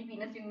dito sa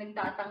Pilipinas yung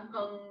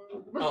nagtatangkang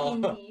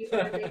mag-indie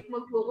or like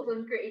mag-focus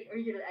on create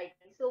original IP.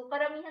 So,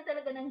 karamihan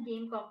talaga ng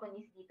game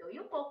companies dito,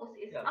 yung focus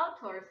is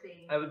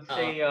outsourcing. I would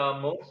say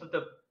most of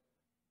the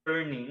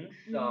earnings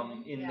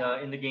in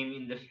the game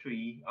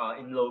industry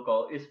in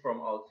local is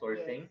from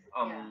outsourcing.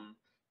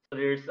 So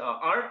there's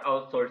art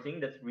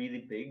outsourcing that's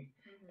really big,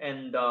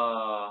 and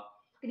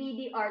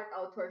 3D art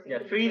outsourcing.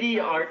 Yeah,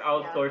 3D art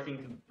outsourcing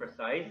to be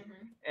precise,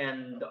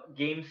 and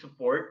game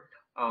support.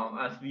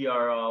 As we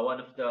are one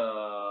of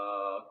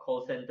the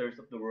call centers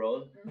of the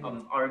world,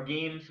 our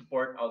game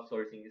support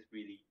outsourcing is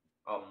really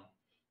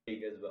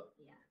big as well.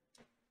 Yeah.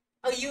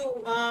 Oh, you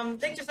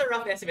like just a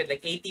rough estimate,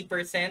 like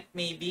 80%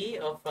 maybe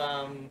of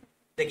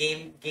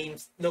the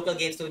local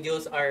game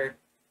studios are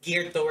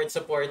geared towards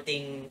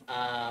supporting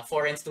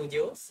foreign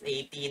studios,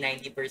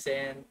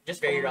 80-90%, just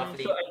very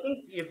roughly. So I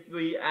think if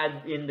we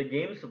add in the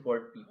game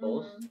support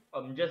peoples,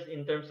 just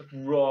in terms of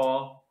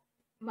raw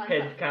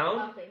head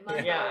count,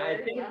 I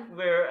think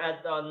we're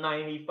at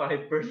 95%.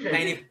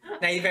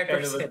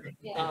 95%.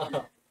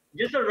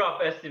 Just a rough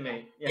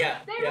estimate.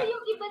 Pero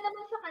yung iba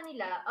naman sa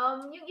kanila,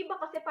 yung iba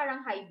kasi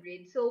parang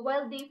hybrid. So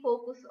while they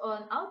focus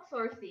on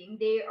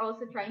outsourcing, they're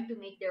also trying to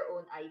make their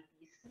own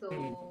IPs. So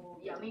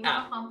may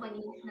mga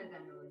companies na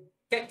ganun.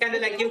 Kind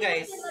of like you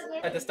guys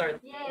at the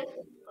start. Yes.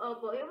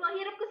 Opo. Yung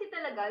mahirap kasi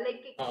talaga,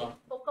 like,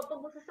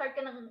 kapag mag-start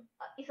ka ng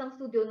isang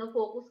studio na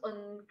focus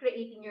on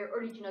creating your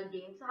original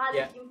games,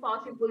 halos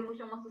impossible mo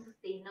siyang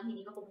masusustain nang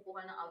hindi ka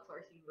kumukuha ng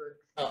outsourcing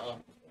works.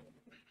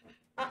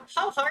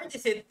 How hard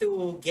is it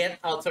to get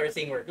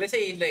outsourcing work? Let's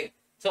say, like,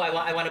 so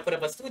I want to put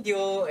up a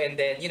studio and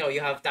then, you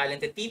have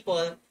talented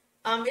people.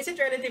 Is it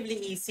relatively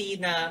easy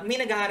na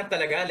may naghahanap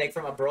talaga, like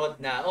from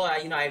abroad na,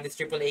 I have this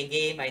AAA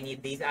game, I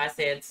need these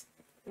assets.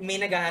 May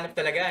naghahanap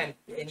talaga and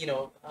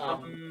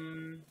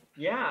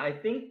I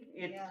think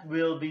it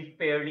will be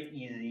fairly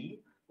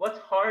easy. What's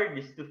hard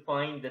is to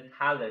find the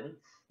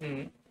talents.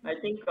 I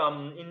think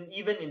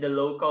even in the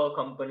local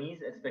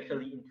companies,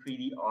 especially in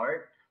 3D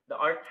art, the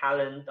art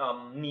talent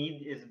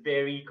need is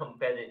very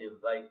competitive.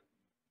 Like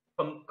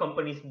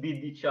companies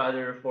bid each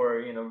other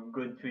for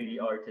good 3D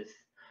artists.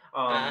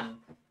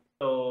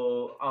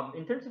 So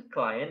in terms of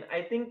client,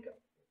 I think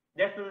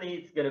definitely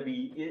it's gonna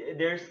be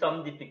there's some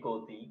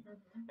difficulty,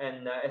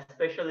 and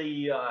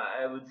especially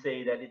I would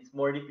say that it's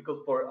more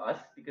difficult for us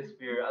because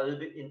we're a little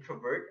bit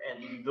introvert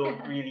and we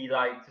don't really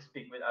like to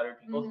speak with other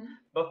people.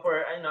 But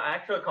for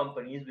actual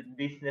companies with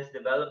business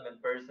development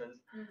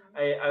persons,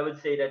 I would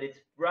say that it's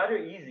rather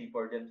easy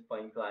for them to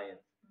find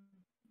clients.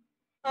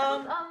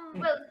 Well,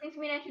 since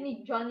we mentioned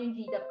ni John yung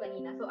GDAP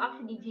kanina, so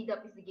actually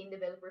GDAP is the Game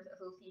Developers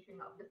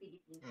Association of the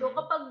Philippines. So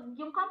kapag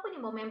yung company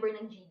mo member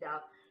ng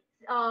GDAP,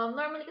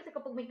 normally kasi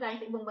kapag may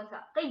client sa ibang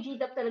bansa, kay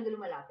GDAP talaga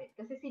lumalapit.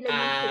 Kasi sila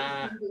yung face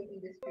ng game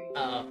industry.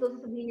 So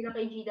sasabihin nila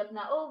kay GDAP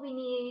na, we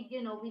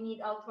need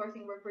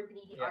outsourcing work for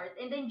 3D art.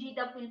 And then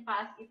GDAP will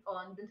pass it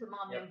on dun sa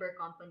mga member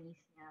companies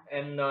niya.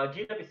 And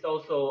GDAP is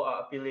also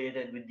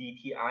affiliated with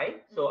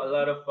DTI. So a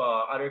lot of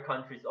other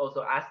countries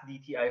also ask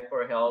DTI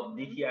for help.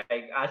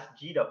 DTI ask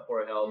GDAP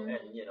for help,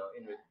 and in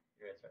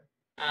return.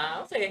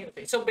 Okay.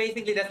 So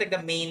basically, that's like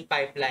the main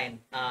pipeline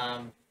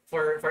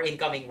for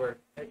incoming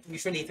work,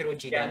 usually through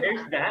GDAP. Yeah,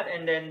 there's that,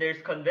 and then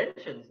there's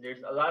conventions.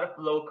 There's a lot of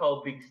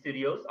local big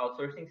studios,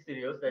 outsourcing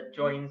studios that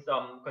join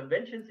some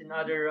conventions in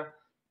other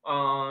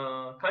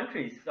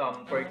countries.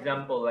 For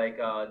example, like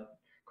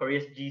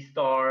Korea's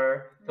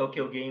G-Star,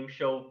 Tokyo Game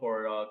Show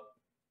for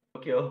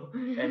Tokyo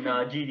and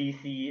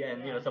GDC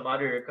and some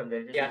other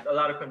conventions. Yeah. There's a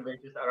lot of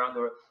conventions around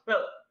the world.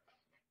 Well,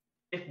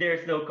 if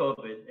there's no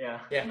COVID,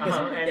 yeah. Yeah.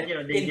 And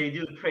Yeah. they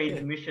do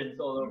trade missions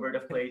all over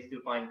the place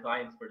to find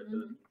clients for the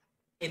Philippines.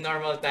 In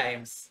normal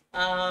times.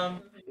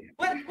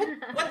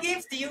 What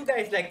games do you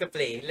guys like to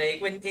play?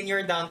 Like when in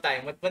your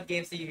downtime, what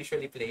games do you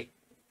usually play?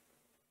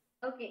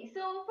 Okay,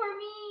 so for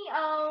me,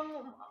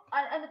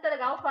 ano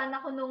talaga ako, fan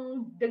ako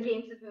nung the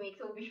games that we make.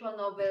 So mga visual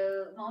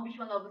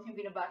novels yung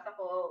binabasa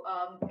ko,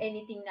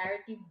 anything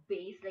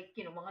narrative-based, like,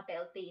 mga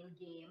Telltale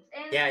games.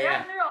 And Yeah,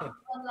 yeah. Ragnarok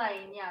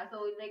online, yeah.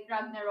 So, like,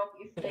 Ragnarok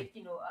is like,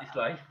 It's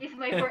life. is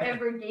my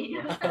forever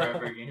game.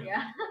 Forever game.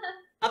 Yeah.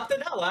 Up to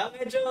now,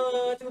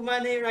 medyo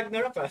tumana yung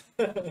Ragnarok,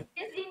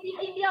 Kasi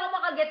hindi ako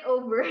makaget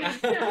over it.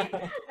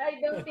 I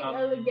don't think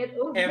I will get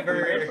over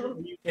Ever. it.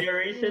 We've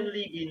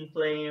recently been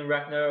playing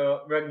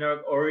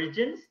Ragnarok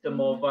Origins, the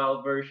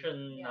mobile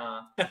version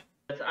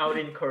that's out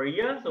in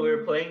Korea. So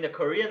we're playing the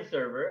Korean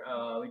server.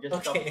 We just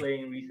stopped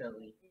playing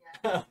recently.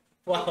 Yeah.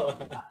 Wow.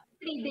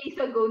 3 days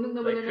ago, nung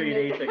nawala Like 3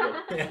 days ago.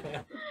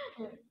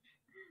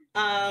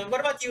 What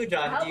about you,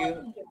 John? How Do you?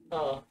 about you,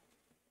 John?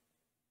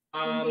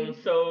 Oh,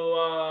 So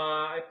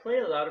I play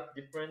a lot of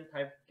different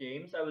type of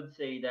games. I would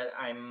say that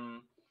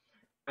I'm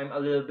a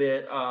little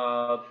bit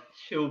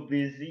too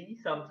busy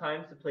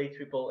sometimes to play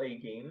AAA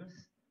games.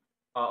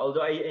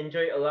 Although I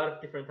enjoy a lot of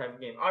different type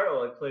of game.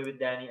 RO, I play with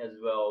Danny as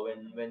well.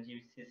 When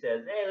she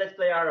says, "Hey, let's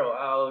play RO,"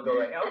 I'll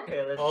go like, "Okay,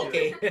 let's do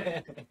it."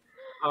 okay.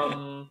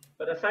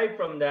 But aside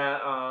from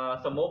that,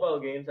 some mobile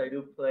games I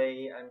do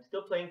play. I'm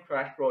still playing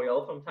Crash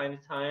Royale from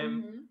time to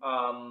time.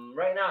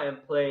 Right now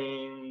I'm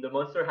playing the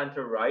Monster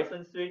Hunter Rise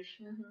on Switch.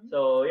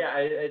 So yeah,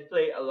 I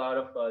play a lot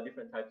of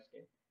different types of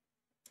games.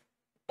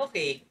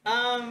 Okay.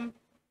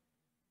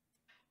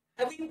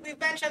 We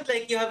mentioned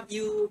like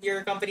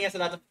your company has a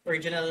lot of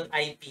original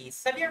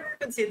IPs. Have you ever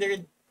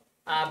considered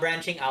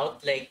branching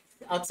out, like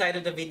outside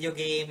of the video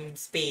game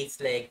space,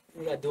 like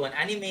do an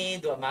anime,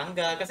 do a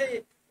manga?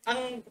 Kasi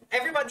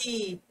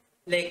everybody,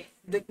 like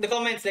the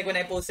comments, like when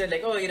I posted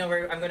like, oh,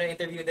 I'm gonna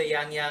interview the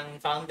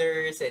YangYang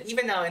founders, and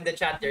even now in the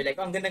chat they're like,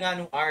 oh, ang ganda nga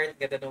nung art,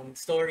 ganda nung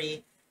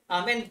story.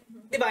 And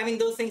diba, I mean,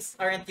 those things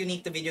aren't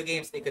unique to video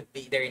games.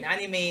 They're in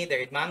anime,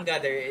 they're in manga,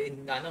 they're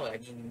in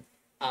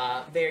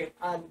they're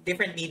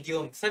different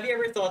mediums. Have you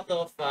ever thought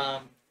of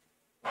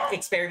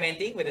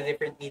experimenting with a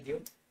different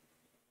medium?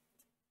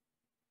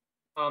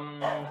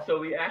 So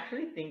we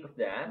actually think of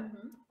that.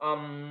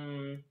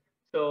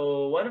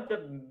 So one of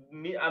the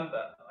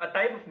a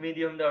type of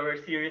medium that we're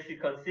seriously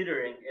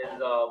considering is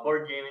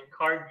board game and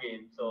card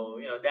game.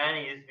 So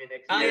Danny has been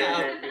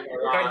experimenting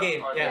a lot card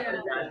game, on that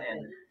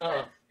end.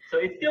 So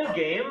it's still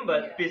game,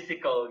 but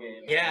physical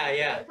game.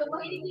 Yeah. So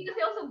mahilig din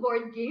kasi also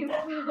board games.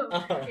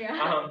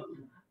 Yeah.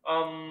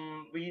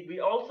 We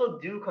also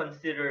do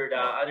consider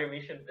the other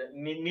mediums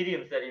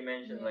that you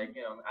mentioned, like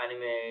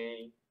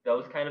anime,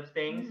 those kind of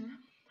things.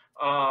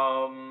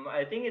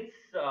 I think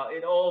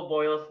it all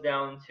boils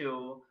down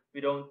to we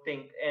don't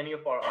think any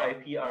of our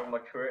IP are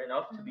mature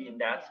enough to be in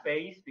that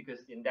space, because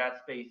in that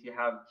space you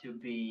have to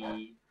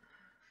be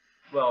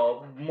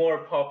more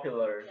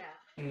popular.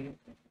 Yeah.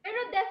 Pero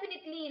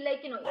definitely,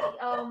 like,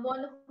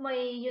 one of my,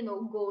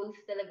 goals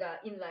talaga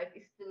in life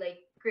is to,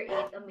 like,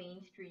 create a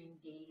mainstream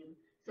game.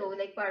 So,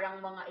 like,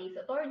 parang mga Ace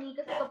Attorney,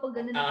 kasi kapag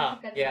ganun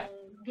sikat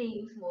yung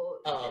games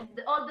mo,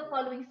 all the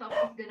following stuff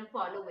is gonna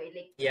follow, like,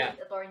 Ace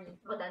Attorney,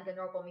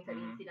 Danganronpa, may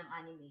sarili silang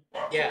anime.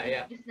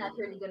 Yeah. Just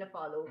naturally gonna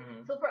follow.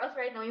 So, for us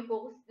right now, yung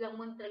focus lang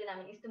muna talaga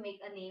namin is to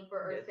make a name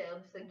for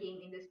ourselves sa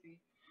game industry.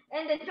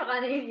 And then,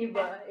 tsaka na yung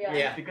iba.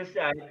 Yeah. Because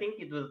I think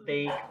it will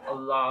take a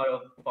lot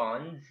of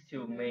funds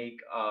to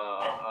make,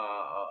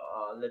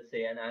 let's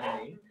say, an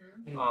anime.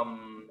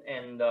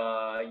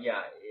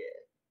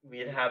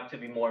 We'd have to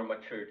be more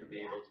mature to be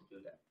able to do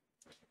that.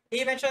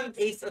 You mentioned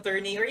Ace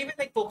Attorney, or even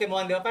like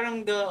Pokemon, diba?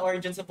 Parang the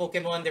origins of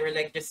Pokemon, they were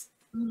like just,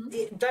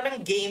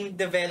 parang game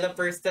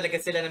developers talaga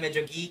sila na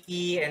medyo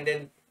geeky, and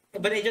then,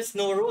 but they just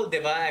no role,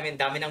 diba? I mean,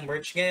 dami ng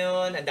merch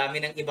ngayon, ang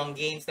dami ng ibang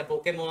games na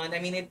Pokemon.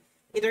 I mean,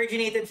 it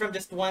originated from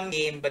just one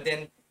game, but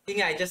then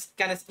it just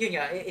kind of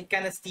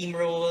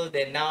steamrolled,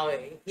 and now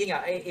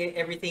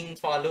everything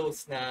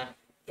follows na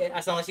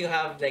as long as you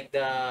have like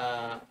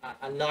a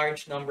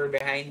large number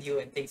behind you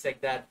and things like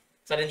that.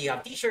 Suddenly you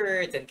have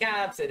t-shirts and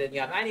caps, and then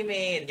you have anime,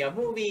 and you have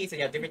movies, and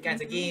you have different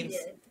kinds of games.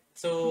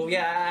 So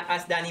yeah,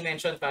 as Danny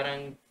mentioned,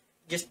 parang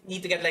just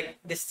need to get like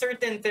this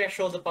certain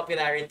threshold of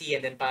popularity,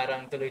 and then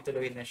parang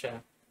tuloy-tuloy na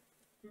siya.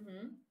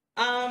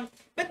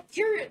 But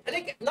your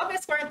like Love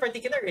Esquire in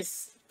particular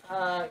is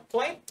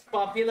quite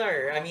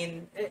popular. I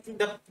mean,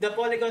 the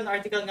Polygon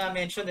article nga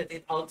mentioned that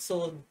it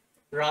outsold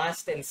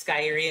Rust and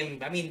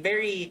Skyrim. I mean,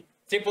 very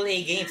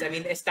AAA games. I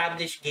mean,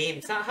 established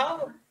games.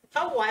 How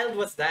wild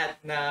was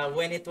that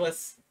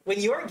when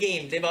your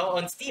game, diba,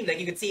 on Steam, like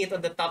you could see it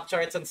on the top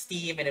charts on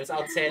Steam, and it was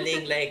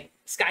outselling like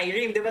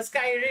Skyrim, diba?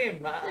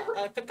 Skyrim.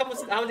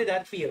 How did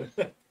that feel?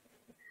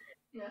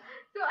 Yeah.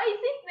 So I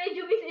think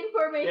medyo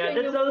misinformation Yeah,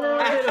 that's yung a little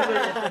part. bit of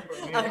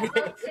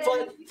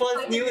a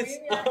False news.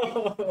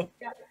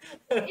 Yeah,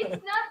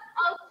 it's not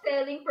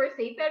outselling per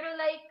se, pero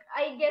like,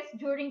 I guess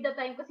during the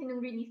time kasi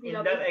nung release in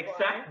nila that before.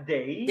 exact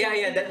day.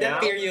 Yeah, that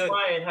Yeah, period.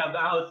 might have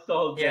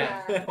outsold them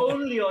Yeah.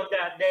 only on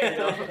that day,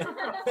 though.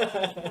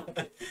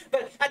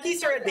 But at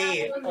least for a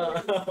day.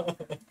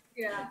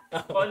 Yeah.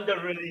 On the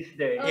release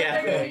day. On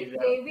Yeah. the release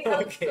day, we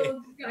Okay.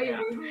 outsold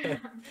Skyrim.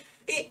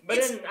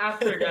 But then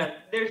after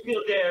that, they're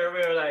still there.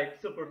 We're like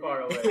super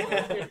far away.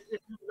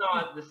 It's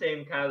not the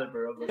same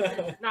caliber of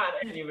it. Not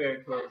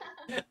anywhere close.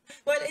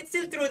 Well, it's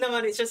still true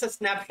naman. It's just a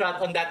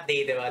snapshot on that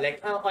day, diba?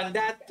 Like, on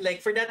that,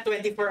 like, for that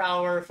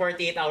 24-hour,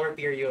 48-hour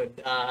period,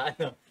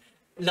 ano,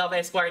 Love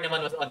Esquire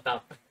naman was on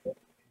top.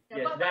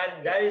 Yes,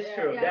 that is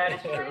true. That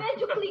is true.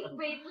 Medyo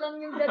clickbait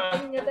lang yung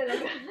dating niya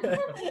talaga.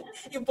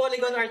 Yung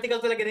Polygon article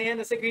talaga na yan,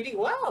 nasa greedy,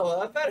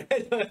 wow!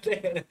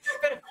 Pero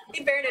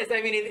in fairness, I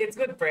mean, it's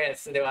good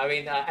press, di ba? I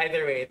mean,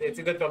 either way, it's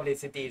good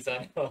publicity,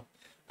 so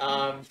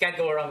can't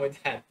go wrong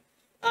with that.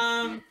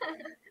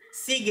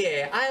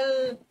 Sige,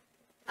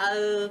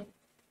 I'll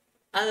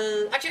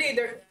actually,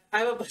 I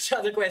have a bunch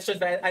of other questions,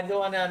 but I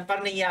don't wanna,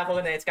 parang nahiya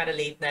ako na it's kind of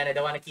late na, and I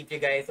don't wanna keep you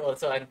guys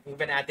also, and we've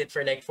been at it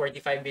for like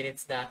 45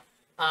 minutes na.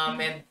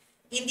 And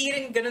hindi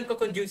rin ganun ko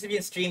conducive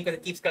yung stream because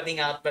it keeps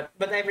cutting out, but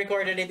I've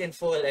recorded it in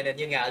full, and then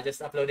yun nga, I'll just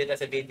upload it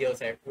as a video,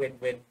 sir,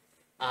 with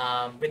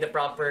the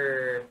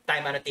proper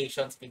time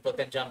annotations. People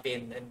can jump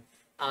in, and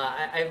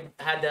I've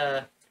had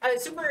a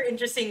super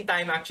interesting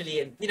time actually,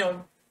 and you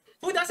know,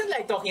 who doesn't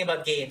like talking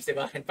about games,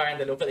 diba? And parang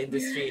the local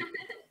industry.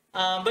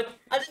 But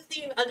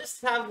I'll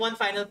just have one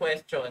final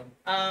question.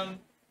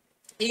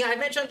 Yeah, I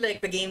mentioned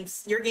like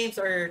your games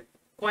are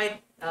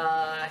quite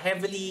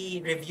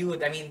heavily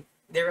reviewed. I mean,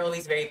 they're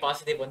always very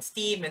positive on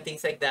Steam and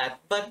things like that.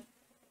 But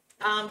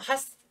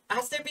has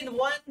there been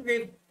one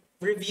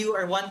review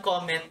or one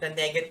comment na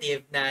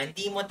negative na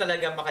hindi mo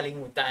talaga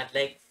makalimutan?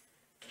 Like,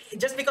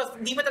 just because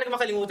hindi mo talaga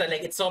makalimutan,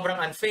 like it's sobrang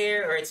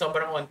unfair or it's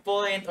sobrang on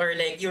point, or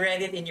like you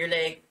read it and you're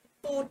like,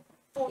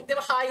 di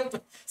ba hayop?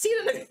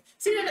 Sino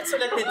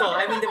nagsulat nito?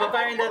 I mean, di ba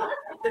parang that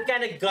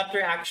kind of gut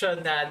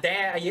reaction na,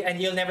 and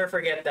you'll never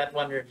forget that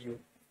one review.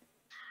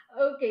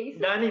 Okay.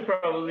 So, Danny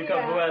probably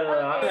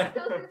Cabuela. Okay.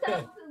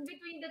 So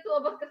between the two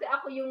of us, kasi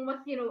ako yung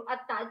mas,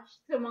 attached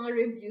sa mga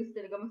reviews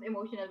talaga, mas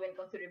emotional when it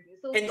comes to reviews.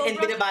 So, And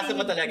binabasa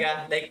mo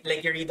talaga,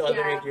 like you read all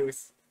the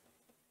reviews.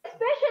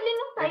 Especially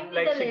nung time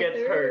with the she letter.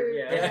 gets hurt,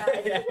 yeah.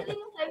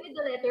 Especially nung time with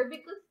the letter,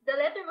 because the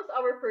letter was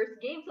our first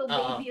game, so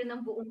debut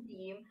ng buong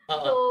team.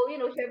 So,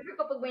 syempre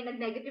kapag may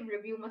nag-negative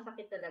review,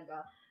 masakit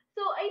talaga.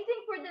 So, I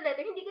think for the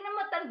letter, hindi ko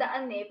na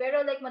matandaan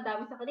pero like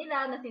madami sa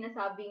kanila na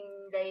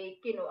sinasabing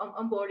like,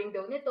 ang boring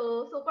daw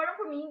nito. So, parang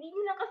for me, hindi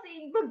nila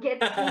kasi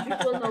mag-get yung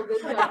visual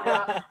novel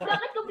genre.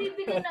 Bakit ko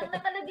bibili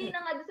nakalagay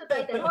na nga doon sa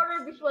title,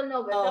 horror visual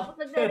novel, tapos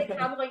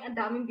nagre-reklamo kayong ang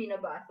daming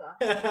binabasa.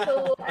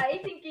 So,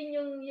 I think yun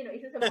yung,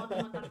 isa sa mga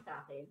tumatak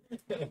sa akin.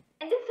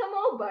 And then sa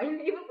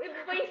mobile, iba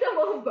pa yung sa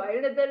mobile,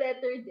 na the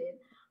letter din.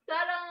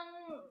 Parang,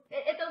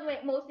 ito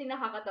mostly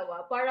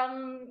nakakatawa.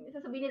 Parang,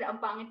 sasabihin nila, ang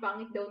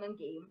pangit-pangit daw ng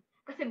game.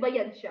 Kasi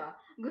bayad siya.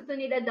 Gusto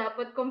nila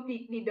dapat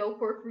completely daw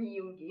for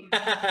free yung game.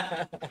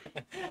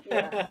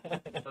 Yeah.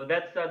 So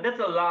that's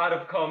a lot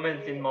of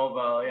comments in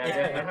mobile. Yeah,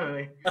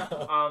 definitely.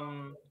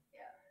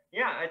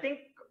 Yeah, I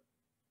think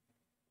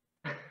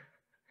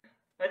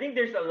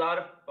there's a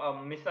lot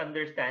of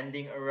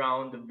misunderstanding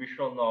around the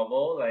visual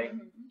novel, like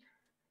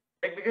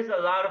because a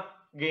lot of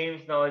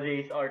games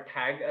nowadays are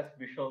tagged as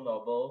visual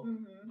novel,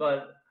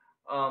 but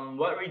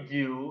what we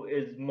do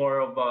is more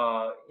of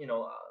a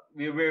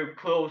we're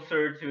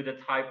closer to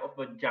the type of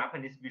a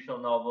Japanese visual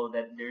novel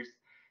that there's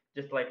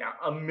just like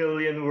a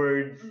million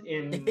words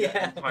in the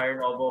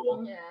entire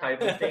novel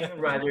type of thing,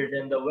 rather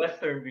than the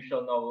Western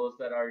visual novels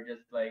that are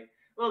just like,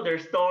 well, their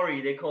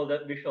story, they call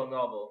that visual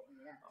novel.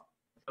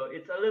 So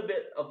it's a little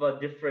bit of a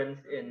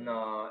difference in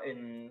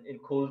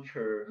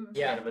culture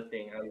kind of a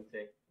thing, I would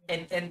say.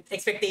 And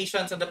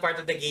expectations on the part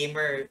of the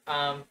gamer.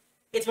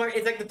 It's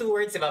like the two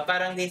words, diba?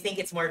 Parang they think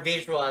it's more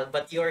visual,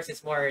 but yours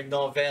is more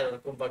novel,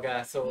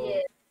 kumbaga.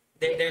 So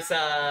there's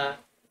a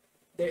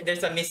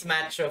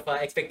mismatch of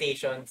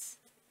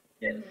expectations.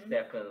 Yes,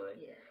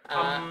 definitely.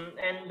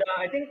 And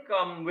I think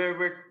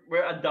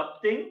we're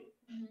adapting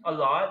a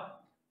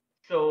lot.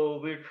 So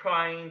we're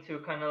trying to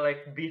kind of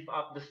like beef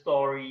up the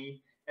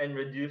story and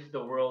reduce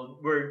the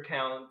word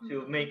count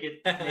to make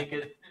it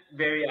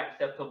very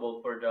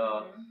acceptable for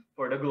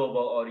the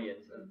global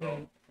audience as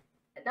well.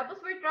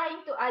 Tapos we're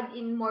trying to add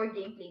in more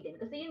gameplay din.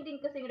 Kasi yun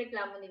din kasi yung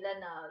reklamo nila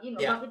na,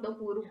 bakit daw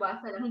puro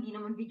basa lang, hindi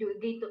naman video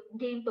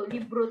game to,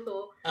 libro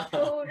to.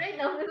 So right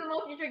now, sa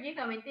mga future games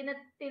namin,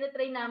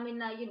 tinatry namin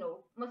na,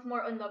 mas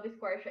more on Love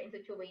Esquire siya in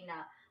such a way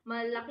na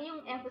malaki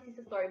yung emphasis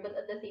sa story, but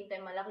at the same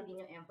time, malaki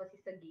din yung emphasis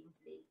sa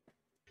gameplay.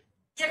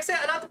 Yeah, kasi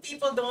a lot of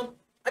people don't,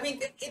 I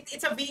mean,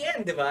 it's a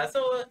VN, di ba?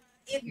 So,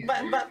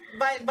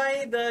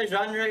 by the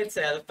genre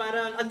itself,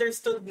 parang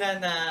understood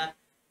na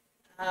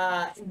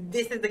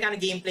this is the kind of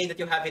gameplay that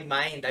you have in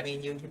mind. I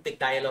mean, you pick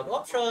dialogue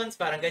options,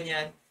 parang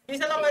ganyan. Yung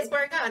sa Love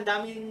Esquire nga, ang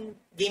daming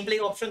gameplay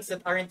options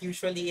that aren't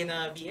usually in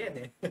a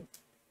VN eh.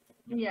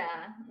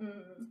 Yeah.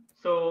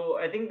 So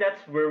I think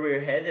that's where we're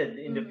headed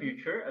in the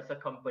future as a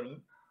company.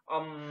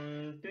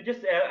 To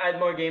just add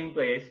more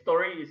gameplay,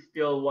 story is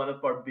still one of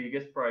our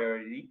biggest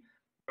priority.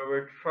 Where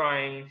we're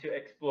trying to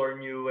explore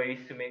new ways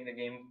to make the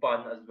game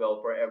fun as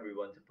well for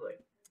everyone to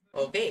play.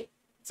 Okay.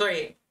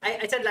 Sorry,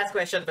 I said last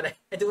question, but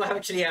I do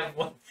actually have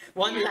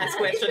one last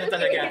question na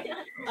talaga.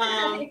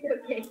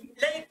 Okay.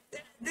 Like,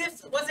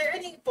 was there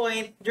any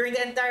point during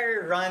the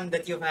entire run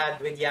that you've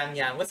had with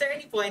YangYang, was there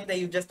any point that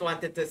you just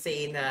wanted to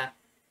say na,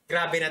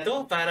 grabe na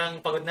to,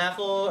 parang pagod na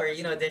ako, or,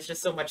 you know, there's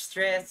just so much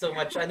stress, so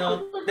much,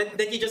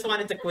 that you just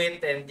wanted to quit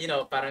and, you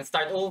know, parang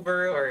start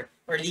over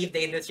or leave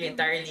the industry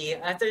entirely?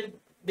 After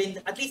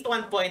been at least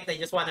one point that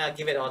you just wanna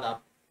give it all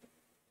up?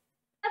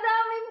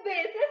 Madaming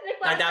beses.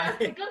 Like, parang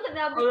biglang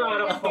sinabi ko A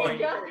lot of yan kay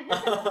points. John.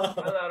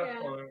 A lot of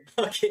Yeah. points.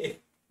 Okay.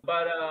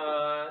 But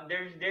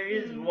there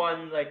is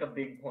one like a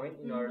big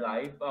point in our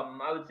life.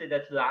 I would say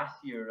that's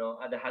last year, no?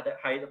 At the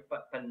height of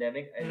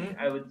pandemic, and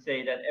I would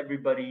say that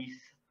everybody's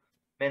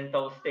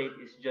mental state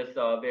is just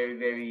very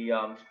very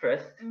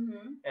stressed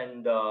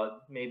and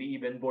maybe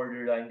even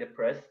borderline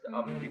depressed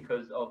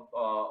because of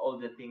all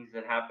the things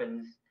that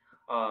happens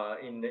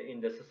in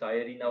the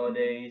society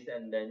nowadays,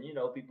 and then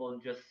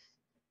people just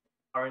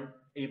aren't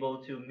able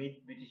to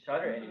meet with each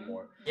other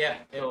anymore. Yeah.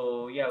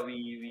 So yeah,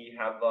 we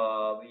have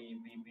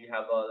we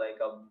have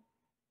like a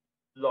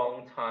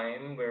long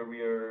time where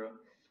we're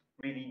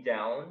really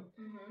down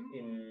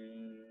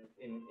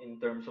in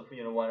terms of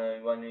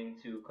wanting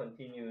to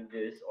continue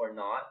this or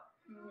not.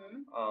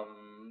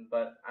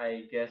 But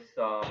I guess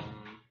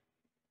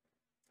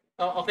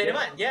Oh, okay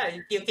naman. Yeah,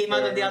 you came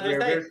out on the other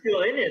we're side.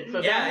 still in it.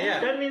 So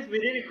Yeah. that means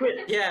we didn't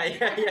quit. Yeah.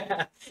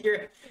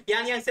 You're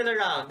YangYang still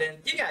around,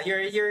 and yeah,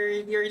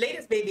 your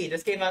latest baby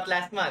just came out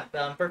last month.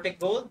 Perfect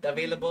Gold,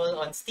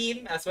 available on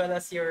Steam as well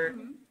as your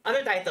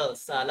other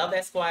titles, Love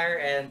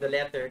Esquire and The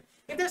Letter.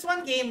 If there's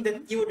one game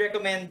that you would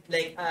recommend,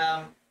 like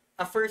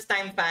a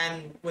first-time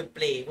fan would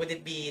play, would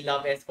it be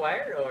Love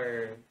Esquire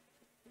or?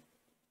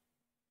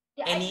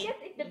 Yeah, Any? I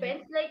guess it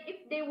depends. Like,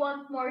 if they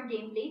want more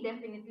gameplay,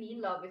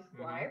 definitely Love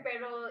Esquire.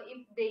 Pero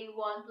if they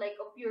want like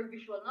a pure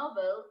visual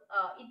novel,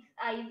 it's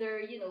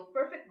either,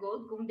 Perfect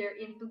Gold kung they're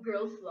into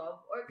girls'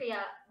 love, or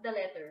kaya The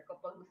Letter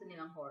kapag gusto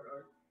nilang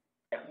horror.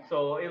 Yeah.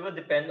 So it would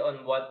depend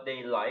on what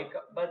they like,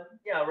 but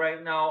yeah,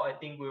 right now I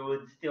think we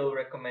would still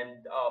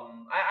recommend.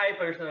 I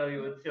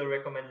personally would still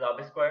recommend Love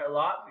Esquire a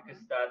lot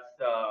because that's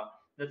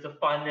the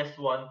funnest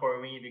one for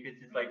me because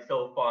it's like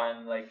so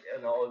fun. Like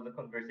all the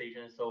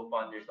conversation is so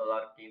fun. There's a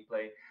lot of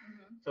gameplay.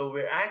 So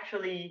we're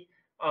actually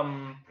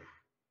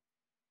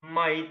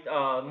might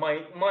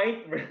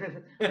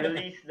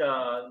release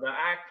the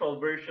actual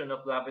version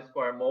of Love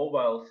Esquire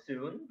mobile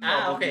soon.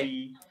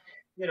 Probably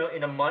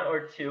in a month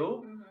or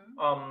two.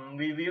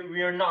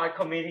 We are not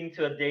committing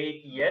to a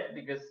date yet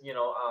because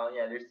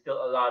there's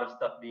still a lot of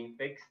stuff being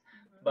fixed.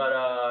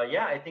 But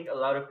yeah, I think a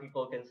lot of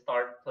people can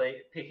start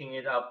picking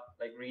it up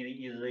like really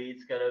easily.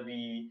 It's gonna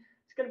be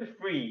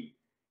free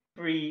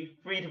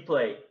to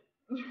play.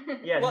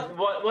 Yeah,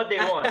 what they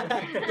want.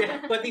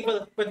 Yeah, what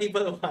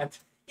people want.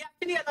 Yeah,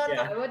 actually a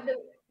lot of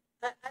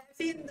I've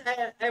seen,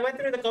 I went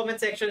through the comment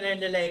section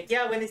and they're like,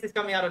 yeah, when is this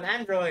coming out on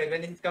Android?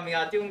 When is this coming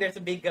out? There's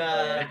a big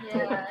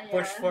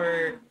push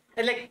for,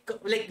 and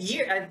like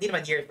years, di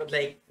naman years, but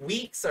like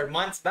weeks or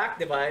months back,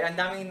 di ba? Ang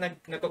daming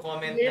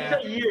nagko-comment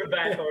It's a year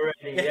back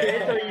already.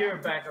 Yeah, it's a year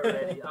back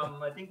already.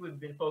 I think we've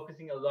been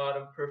focusing a lot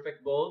on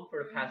Perfect Gold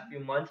for the past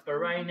few months, but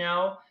right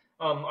now,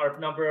 our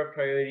number of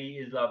priority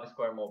is Love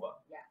Esquire Mobile.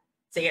 Yeah.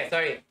 Sige,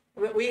 sorry.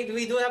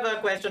 We do have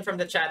a question from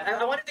the chat.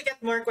 I wanted to get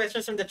more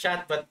questions from the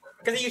chat, but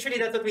kasi usually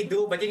that's what we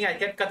do, but yun nga, it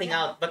kept cutting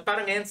out. But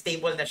parang ngayon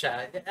stable na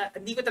siya.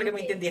 Hindi ko talaga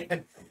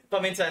maintindihan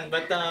paminsan.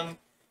 But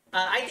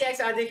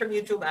ITX Ade from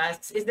YouTube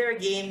asks, is there a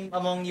game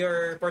among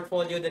your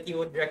portfolio that you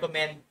would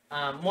recommend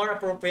more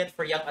appropriate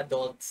for young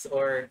adults,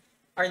 or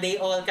are they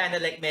all kind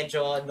of like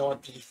medyo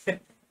naughty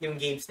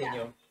yung games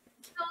ninyo?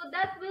 So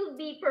that will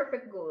be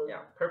Perfect Gold.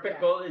 Yeah,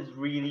 Perfect Gold is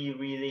really,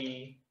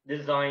 really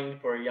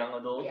designed for young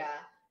adults.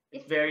 Yeah.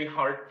 It's very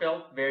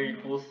heartfelt, very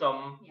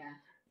wholesome,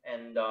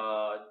 and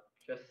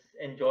just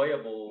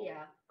enjoyable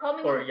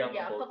for young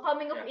adults.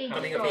 Coming of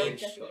age story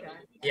kasi siya.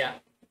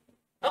 Yeah.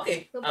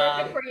 Okay. So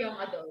perfect for young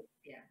adults.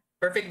 Yeah.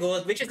 Perfect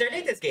Gold, which is their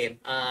latest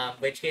game,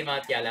 which came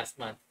out last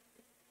month.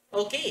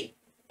 Okay.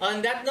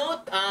 On that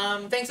note,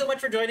 thanks so much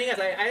for joining us.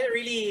 I had a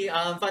really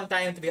fun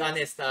time, to be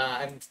honest.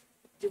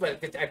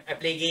 I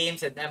play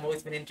games and I've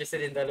always been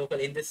interested in the local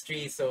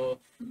industry. So,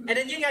 and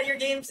then your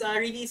games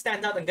really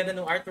stand out. Ang ganda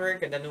nung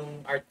artwork, ganda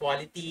nung art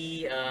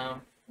quality.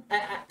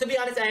 To be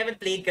honest, I haven't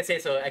played kasi,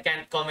 so I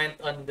can't comment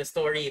on the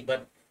story.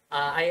 But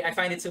I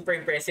find it super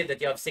impressive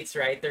that you have 6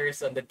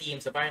 writers on the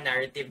team. So parang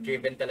narrative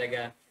driven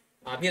talaga.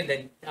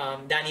 Then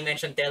Danny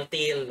mentioned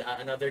Telltale,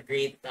 another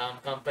great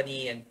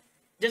company, and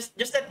just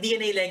that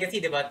DNA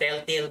legacy, diba?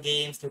 Telltale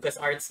Games,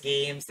 LucasArts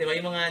Games, diba?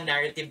 Yung mga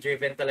narrative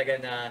driven talaga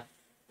na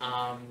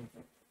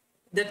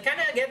that kind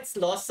of gets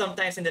lost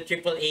sometimes in the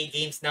AAA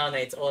games now. Na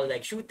it's all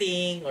like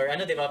shooting or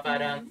ano, diba?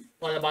 Parang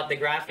all about the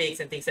graphics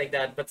and things like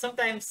that. But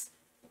sometimes,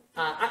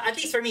 at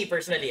least for me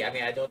personally, I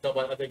mean, I don't know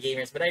about other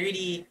gamers, but I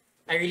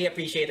really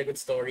appreciate a good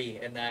story,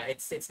 and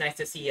it's nice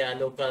to see a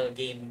local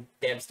game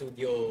dev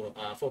studio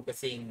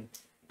focusing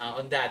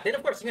on that. Then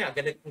of course, yeah,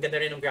 ganda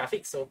rin ng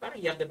graphics, so parang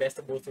you have the best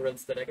of both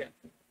worlds talaga.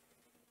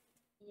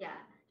 Yeah.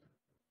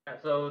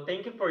 So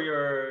thank you for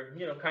your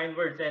kind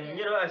words, and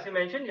as you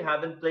mentioned, you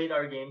haven't played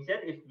our games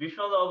yet. If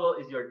visual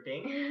novel is your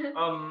thing,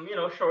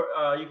 sure,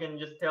 you can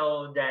just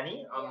tell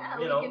Danny.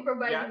 We can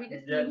provide you with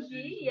a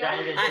slinky.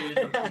 Danny can show you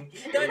some slinky.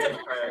 So you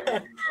can try our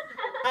games.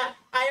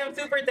 I am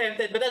super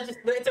tempted, but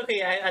it's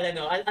okay. I don't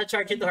know. I'll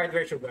charge it to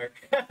hardware sugar.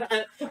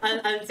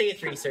 I'll say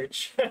it's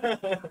research.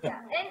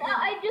 Yeah, and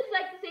I'd just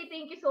like to say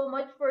thank you so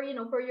much for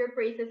for your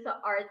praises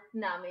sa art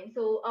namin.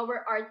 So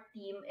our art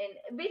team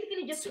and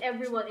basically just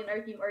everyone in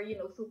our team are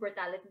super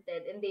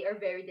talented, and they are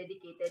very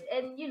dedicated.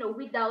 And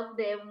without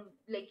them,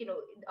 like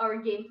our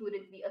games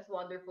wouldn't be as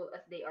wonderful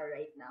as they are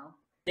right now.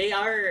 They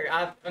are.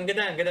 Ang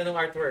ganda ng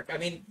artwork. I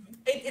mean,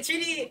 it's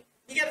really.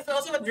 Yeah, that's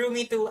also what drew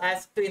me to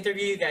ask to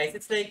interview you guys.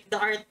 It's like the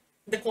art,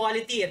 the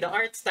quality, and the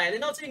art style,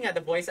 and also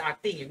the voice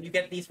acting. You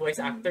get these voice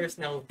actors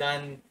now who've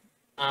done,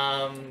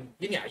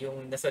 yun nga,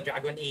 yung nasa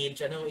Dragon Age,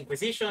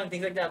 Inquisition,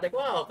 things like that. Like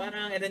wow,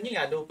 parang and then yun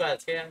nga,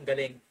 locals, kaya ang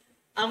galing.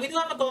 We do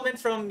have a comment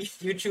from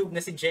YouTube na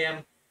si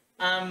Jem.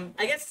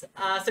 I guess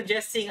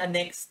suggesting a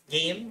next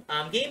game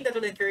that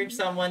will encourage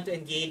someone to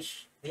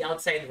engage the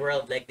outside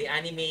world, like the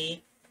anime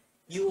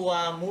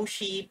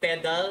Mushi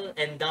Pedal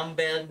and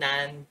Dumbbell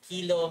Nan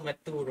Kilo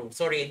Maturu.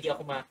 Sorry, hindi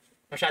ako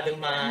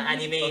masyadong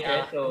ma-anime.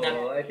 Okay, so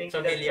I think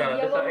familiar.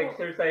 that's an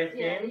exercise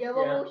game. Yeah,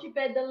 Mushi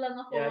Pedal lang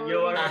ako. Yeah,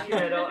 Mushi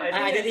Pedal.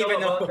 I didn't even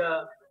know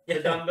about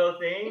the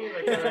dumbbell thing.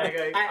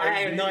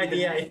 I have no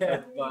idea.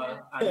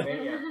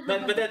 Anime,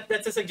 But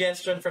that's a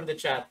suggestion from the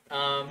chat.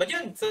 But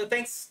yun, so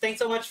thanks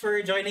so much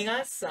for joining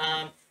us.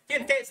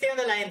 Yun, stay on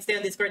the line, stay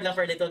on Discord lang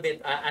for a little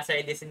bit as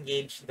I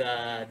disengage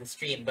the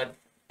stream. But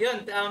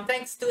yun,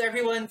 thanks to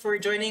everyone for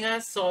joining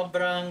us.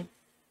 Sobrang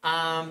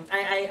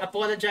I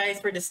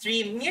apologize for the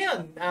stream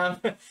ngayon.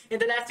 In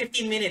the last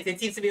 15 minutes, it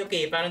seems to be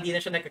okay. Parang di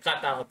na siya nagka-cut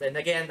out. And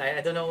again,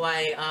 I don't know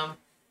why.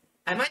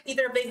 I might need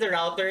to replace the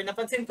router.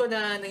 Napansin ko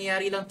na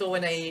nangyari lang to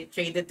when I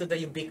traded to the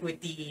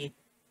Ubiquiti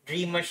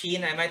Dream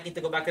Machine. I might need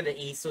to go back to the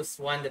Asus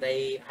one that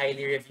I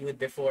highly reviewed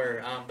before.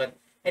 But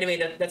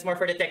anyway, that's more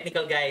for the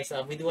technical guys.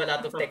 We do a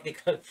lot of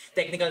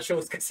technical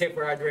shows kasi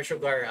for Hardware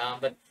Sugar.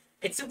 But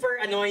it's super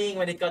annoying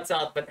when it cuts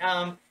out, but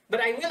I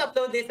will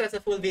upload this as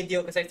a full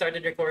video because I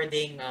started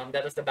recording.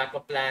 That was the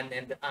backup plan,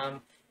 and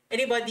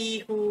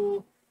anybody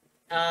who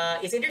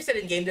is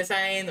interested in game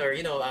design or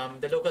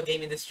the local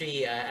game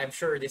industry, I'm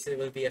sure this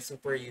will be a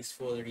super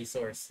useful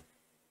resource.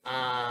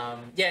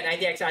 And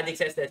IDX Addict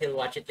says that he'll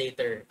watch it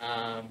later.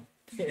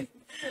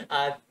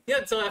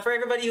 So for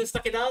everybody who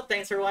stuck it out,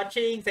 thanks for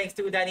watching. Thanks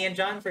to Danny and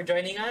John for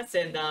joining us,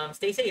 and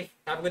stay safe.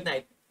 Have a good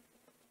night.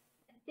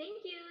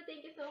 Thank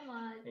you so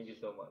much. Thank you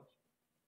so much.